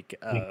anything like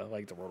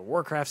the World of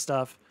Warcraft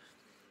stuff.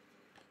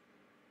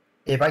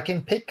 If I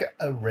can pick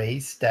a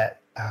race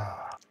that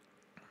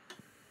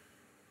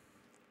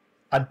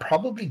I'd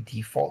probably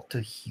default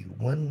to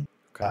human,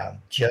 Okay.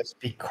 just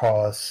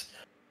because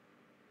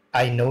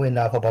I know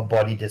enough about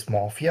body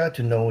dysmorphia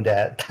to know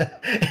that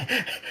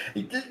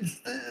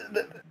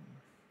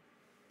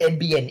it'd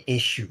be an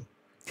issue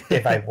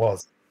if I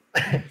was.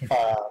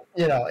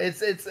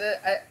 It's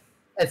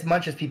as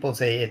much as people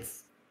say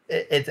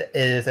it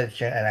is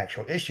an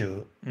actual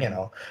issue.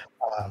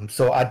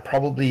 So I'd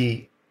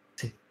probably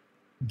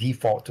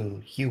default to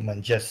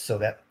human just so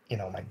that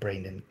my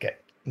brain didn't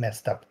get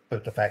messed up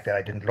with the fact that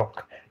I didn't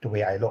look the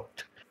way I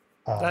looked.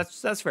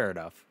 That's fair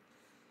enough.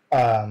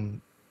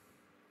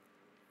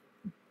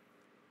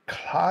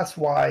 Class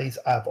wise,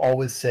 I've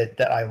always said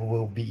that I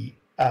will be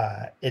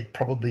it'd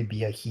probably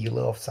be a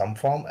healer of some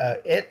form.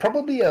 It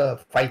probably a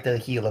fighter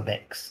healer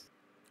mix.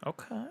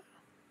 Okay.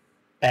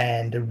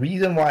 And the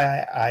reason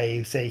why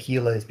I say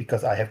healer is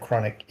because I have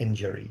chronic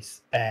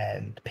injuries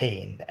and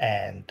pain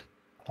and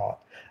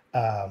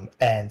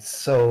and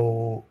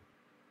so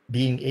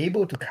being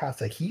able to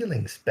cast a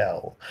healing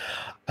spell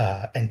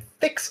and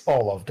fix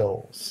all of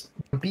those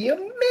would be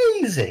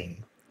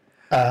amazing.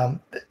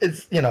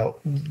 It's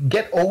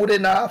get old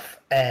enough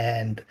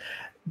and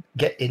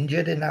get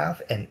injured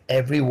enough, and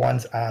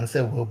everyone's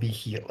answer will be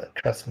healer.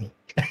 Trust me.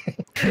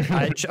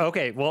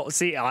 Okay, well,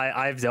 see,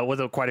 I've dealt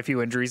with quite a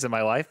few injuries in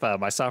my life.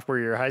 My sophomore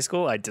year of high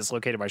school, I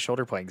dislocated my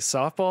shoulder playing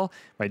softball.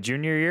 My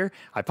junior year,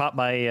 I popped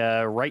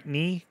my right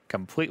knee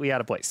completely out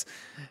of place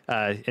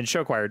in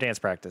show choir dance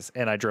practice,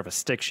 and I drove a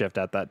stick shift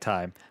at that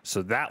time,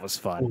 so that was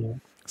fun.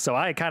 Ooh. So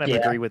I kind of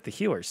agree with the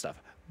healer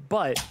stuff,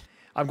 but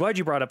I'm glad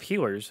you brought up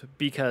healers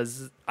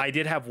because I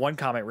did have one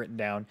comment written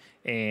down,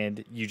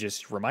 and you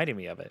just reminded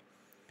me of it.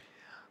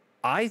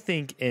 I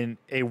think in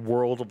a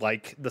world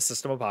like the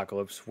System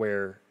Apocalypse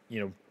where,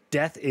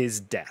 death is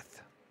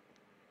death.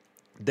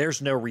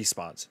 There's no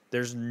response.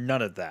 There's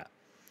none of that.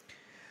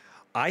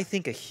 I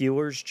think a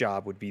healer's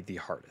job would be the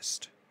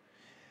hardest.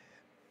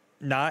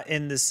 Not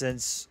in the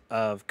sense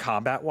of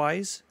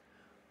combat-wise,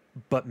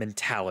 but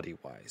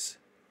mentality-wise.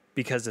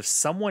 Because if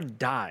someone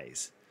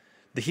dies,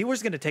 the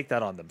healer's going to take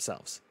that on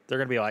themselves. They're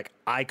going to be like,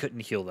 I couldn't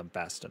heal them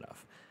fast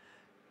enough.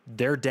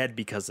 They're dead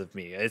because of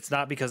me. It's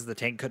not because the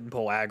tank couldn't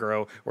pull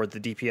aggro or the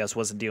DPS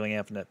wasn't dealing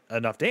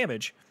enough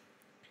damage.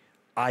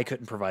 I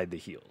couldn't provide the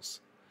heals.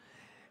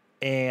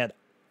 And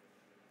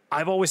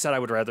I've always said I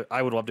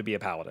would love to be a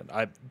paladin.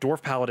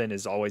 Dwarf paladin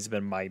has always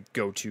been my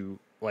go-to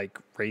like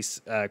race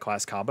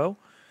class combo.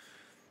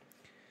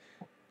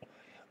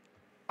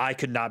 I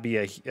could not be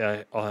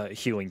a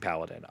healing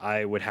paladin.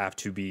 I would have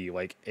to be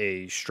like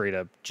a straight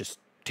up just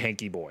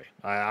tanky boy.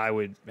 I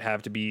would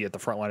have to be at the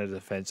front line of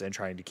defense and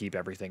trying to keep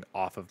everything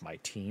off of my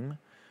team.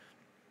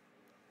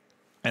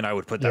 And I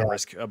would put that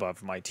risk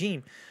above my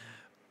team.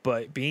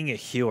 But being a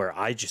healer,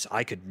 I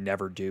could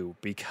never do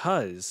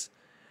because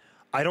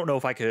I don't know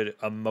if I could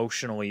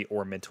emotionally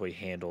or mentally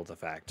handle the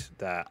fact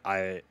that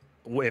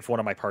if one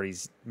of my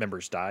party's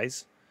members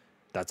dies,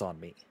 that's on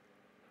me.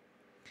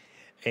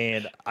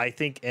 And I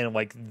think in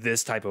like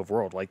this type of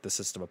world, like the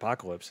System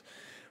Apocalypse,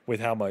 with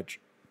how much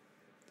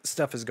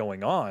stuff is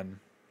going on,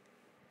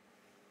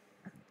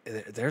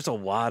 there's a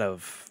lot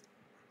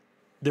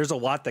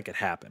that could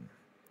happen.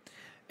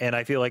 And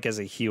I feel like as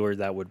a healer,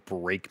 that would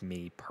break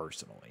me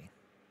personally.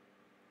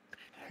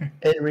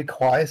 It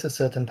requires a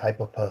certain type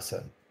of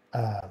person.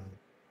 Uh,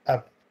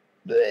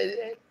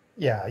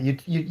 yeah,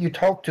 you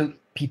talk to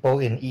people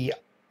in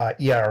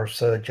ER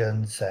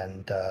surgeons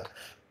and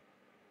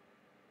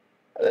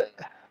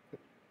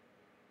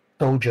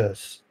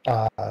soldiers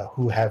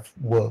who have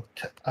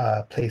worked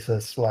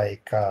places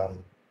like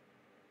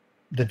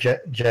the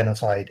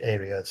genocide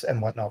areas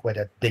and whatnot, where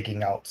they're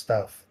digging out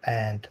stuff,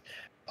 and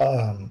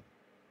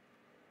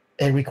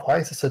it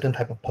requires a certain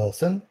type of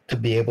person to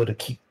be able to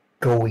keep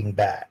going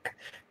back.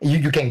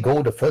 You can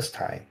go the first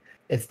time.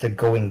 It's the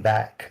going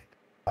back,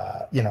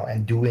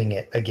 and doing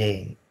it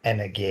again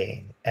and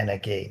again and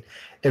again.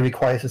 It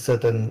requires a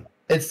certain.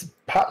 It's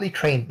partly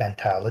trained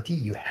mentality.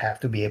 You have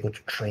to be able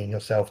to train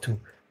yourself to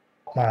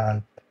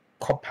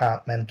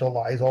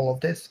compartmentalize all of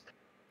this.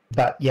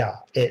 But yeah,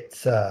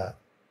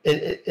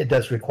 it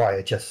does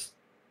require just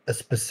a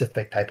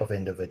specific type of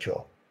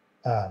individual.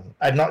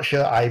 I'm not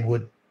sure I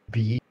would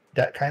be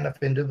that kind of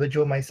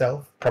individual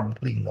myself.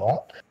 Probably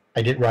not.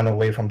 I did run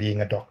away from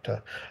being a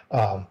doctor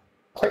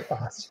quite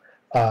fast.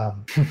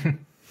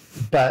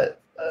 But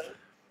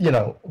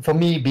for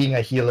me, being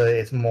a healer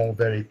is more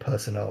very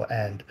personal.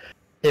 And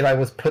if I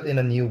was put in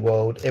a new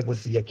world, it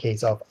would be a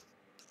case of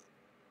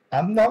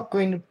I'm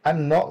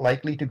not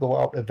likely to go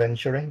out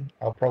adventuring.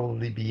 I'll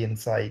probably be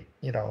inside,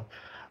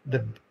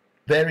 the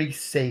very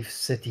safe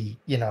city,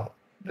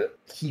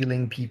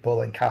 healing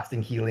people and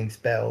casting healing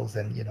spells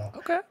and,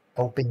 Okay.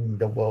 hoping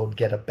the world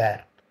get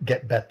better.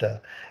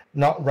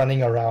 Not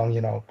running around,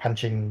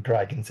 punching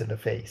dragons in the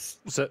face.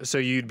 So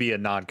you'd be a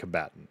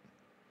non-combatant.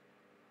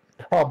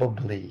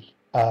 Probably.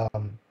 I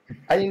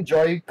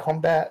enjoy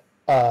combat.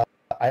 I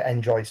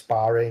enjoy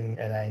sparring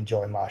and I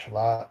enjoy martial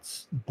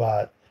arts,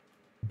 but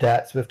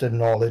that's with the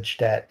knowledge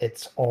that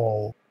it's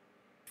all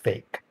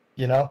fake,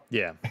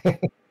 Yeah.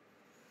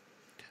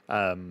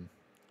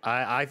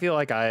 I feel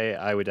like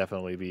I would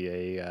definitely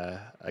be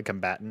a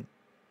combatant.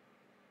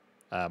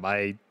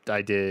 I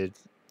did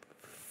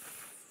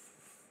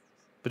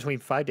between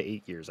 5 to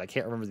 8 years. I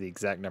can't remember the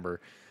exact number.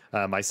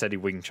 I studied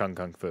Wing Chun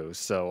Kung Fu.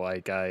 So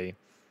like I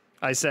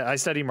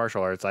studied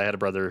martial arts. I had a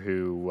brother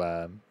who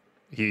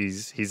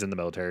he's in the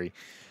military,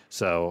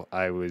 so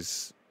I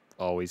was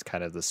always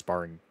kind of the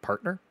sparring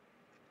partner.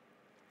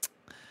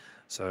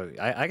 So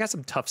I got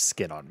some tough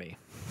skin on me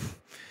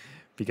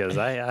because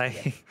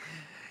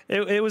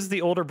it was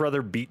the older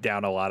brother beat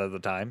down a lot of the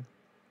time,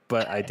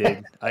 but I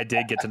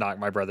did get to knock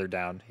my brother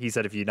down. He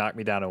said, if you knock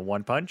me down in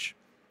one punch,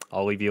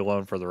 I'll leave you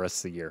alone for the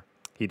rest of the year.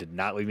 He did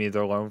not leave me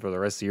alone for the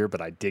rest of the year,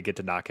 but I did get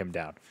to knock him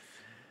down.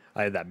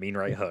 I had that mean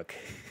right hook.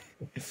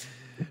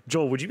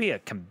 Joel, would you be a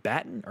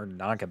combatant or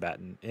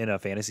non-combatant in a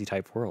fantasy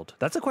type world?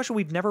 That's a question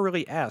we've never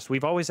really asked.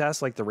 We've always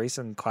asked like the race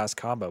and class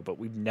combo, but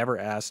we've never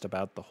asked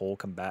about the whole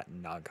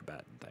combatant,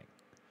 non-combatant thing.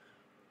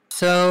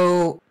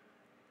 So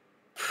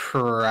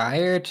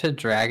prior to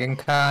Dragon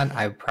Con,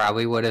 I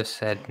probably would have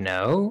said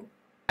no.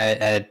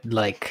 I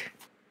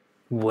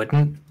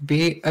wouldn't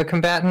be a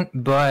combatant,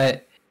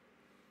 but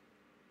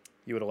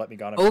you would have let me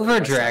go over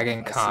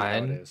Dragon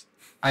Con.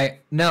 I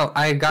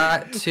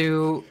got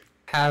to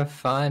have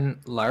fun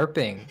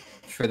LARPing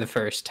for the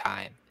first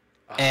time,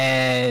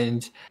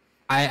 and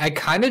I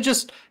kind of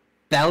just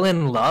fell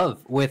in love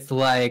with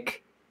sword.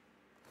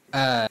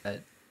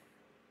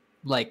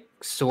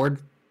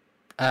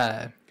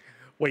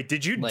 Wait,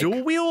 did you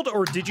dual wield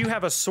or did you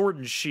have a sword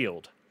and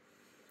shield?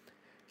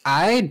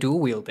 I dual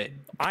wielded.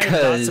 I am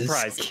not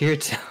surprised.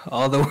 Kirito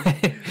all the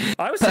way.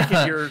 I was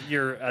thinking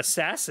your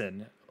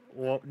assassin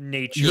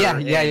nature.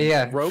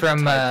 Yeah. Rogue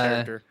from type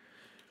character.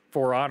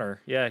 For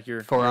Honor, yeah, your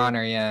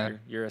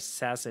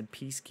assassin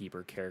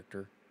peacekeeper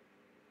character.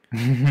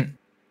 That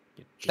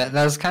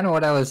was kind of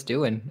what I was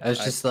doing. I was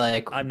just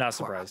like, I'm not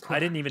surprised. I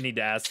didn't even need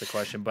to ask the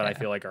question, but I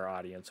feel like our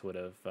audience would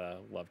have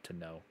loved to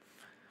know.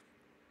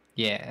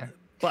 Yeah.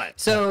 But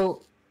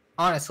so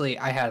honestly,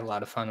 I had a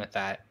lot of fun with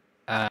that.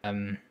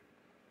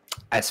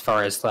 As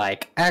far as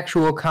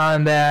actual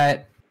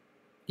combat,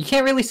 you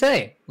can't really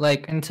say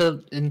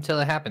until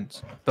it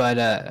happens. But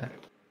I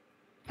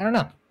don't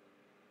know.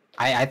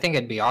 I think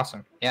it'd be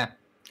awesome. Yeah.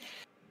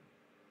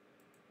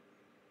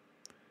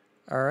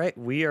 All right,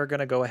 we are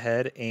going to go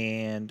ahead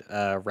and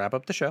wrap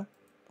up the show.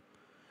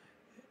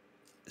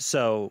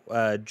 So,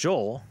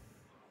 Joel,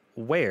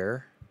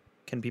 where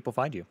can people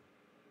find you?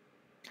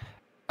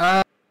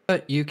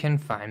 You can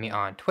find me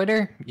on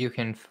Twitter. You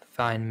can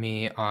find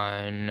me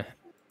on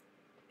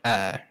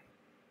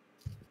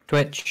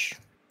Twitch.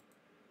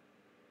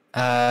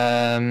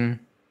 Yeah.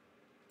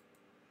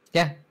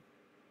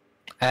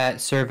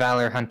 Sir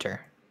Valor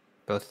Hunter.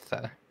 Both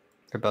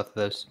for both of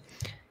those.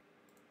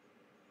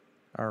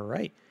 All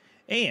right.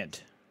 And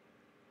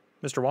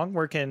Mr. Wong,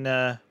 where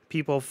can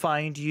people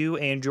find you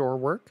and your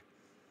work?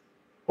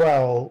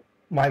 Well,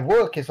 my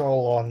work is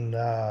all on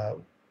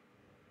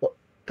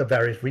the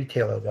various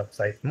retailer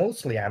websites,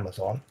 mostly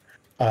Amazon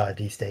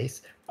these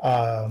days.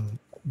 But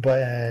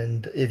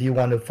if you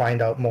want to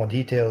find out more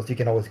details, you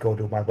can always go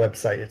to my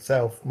website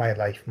itself,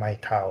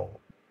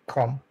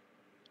 mylifemytao.com.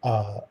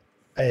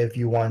 If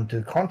you want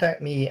to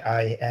contact me,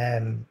 I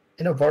am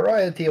in a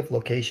variety of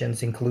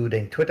locations,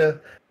 including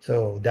Twitter.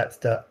 So that's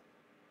the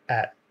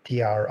at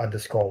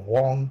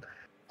tr_Wong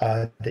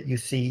that you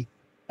see.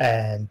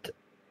 And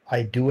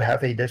I do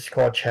have a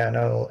Discord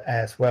channel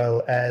as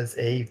well as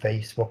a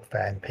Facebook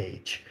fan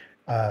page.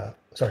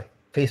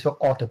 Facebook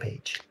auto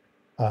page,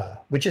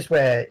 which is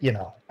where,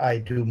 I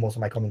do most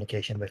of my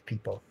communication with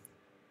people.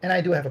 And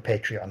I do have a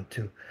Patreon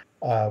too,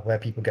 where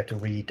people get to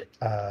read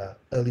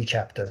early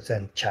chapters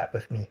and chat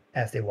with me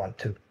as they want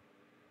to.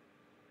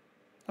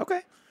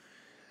 Okay.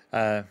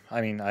 I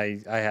mean, I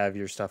have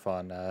your stuff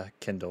on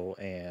Kindle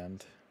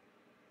and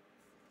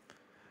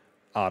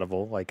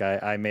Audible. Like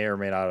I may or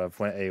may not have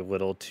went a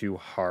little too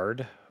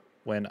hard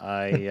when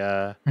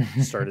I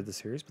started the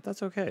series, but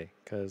that's okay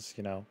because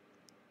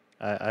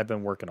I've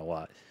been working a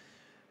lot.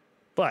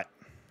 But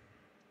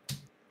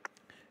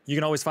you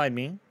can always find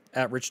me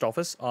at Rich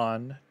Dolphus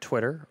on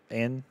Twitter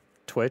and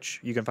Twitch.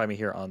 You can find me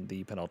here on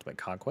the Penultimate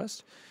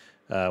Conquest.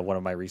 One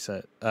of my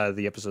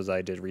the episodes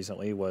I did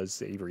recently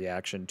was a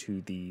reaction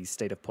to the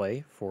State of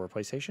Play for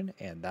PlayStation,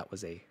 and that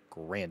was a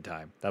grand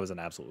time. That was an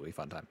absolutely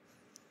fun time.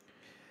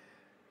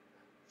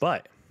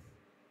 But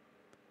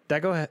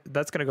that's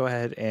going to go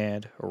ahead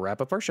and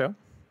wrap up our show.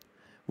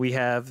 We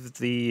have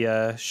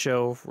the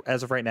show,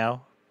 as of right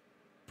now,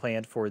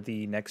 planned for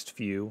the next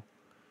few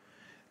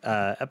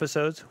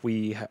episodes.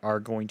 We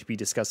are going to be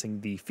discussing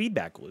the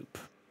Feedback Loop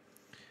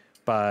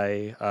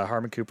by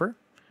Harmon Cooper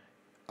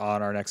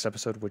on our next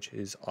episode, which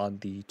is on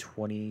the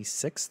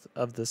 26th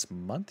of this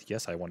month.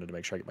 Yes, I wanted to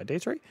make sure I get my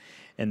dates right.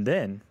 And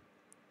then,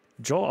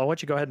 Joel, I'll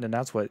let you go ahead and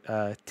announce what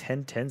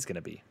 1010 is going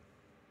to be.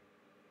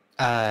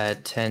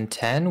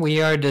 1010,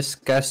 we are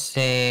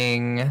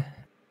discussing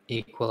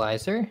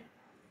Equalizer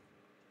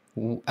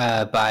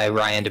by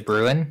Ryan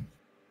DeBruin.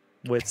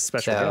 With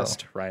special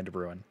guest Ryan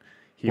DeBruin.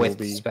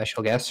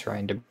 Special guest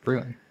Ryan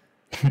DeBruin.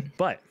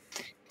 But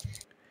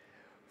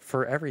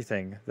for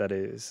everything that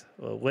is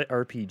Lit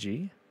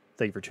RPG,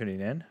 thank you for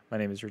tuning in. My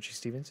name is Richie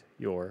Stevens,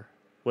 your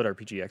Lit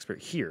RPG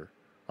expert here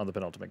on the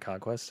Penultimate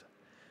Conquest,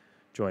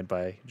 joined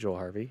by Joel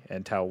Harvey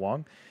and Tao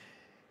Wong.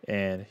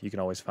 And you can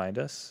always find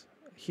us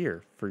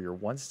here for your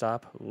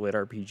one-stop Lit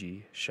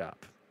RPG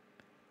shop.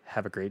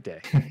 Have a great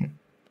day.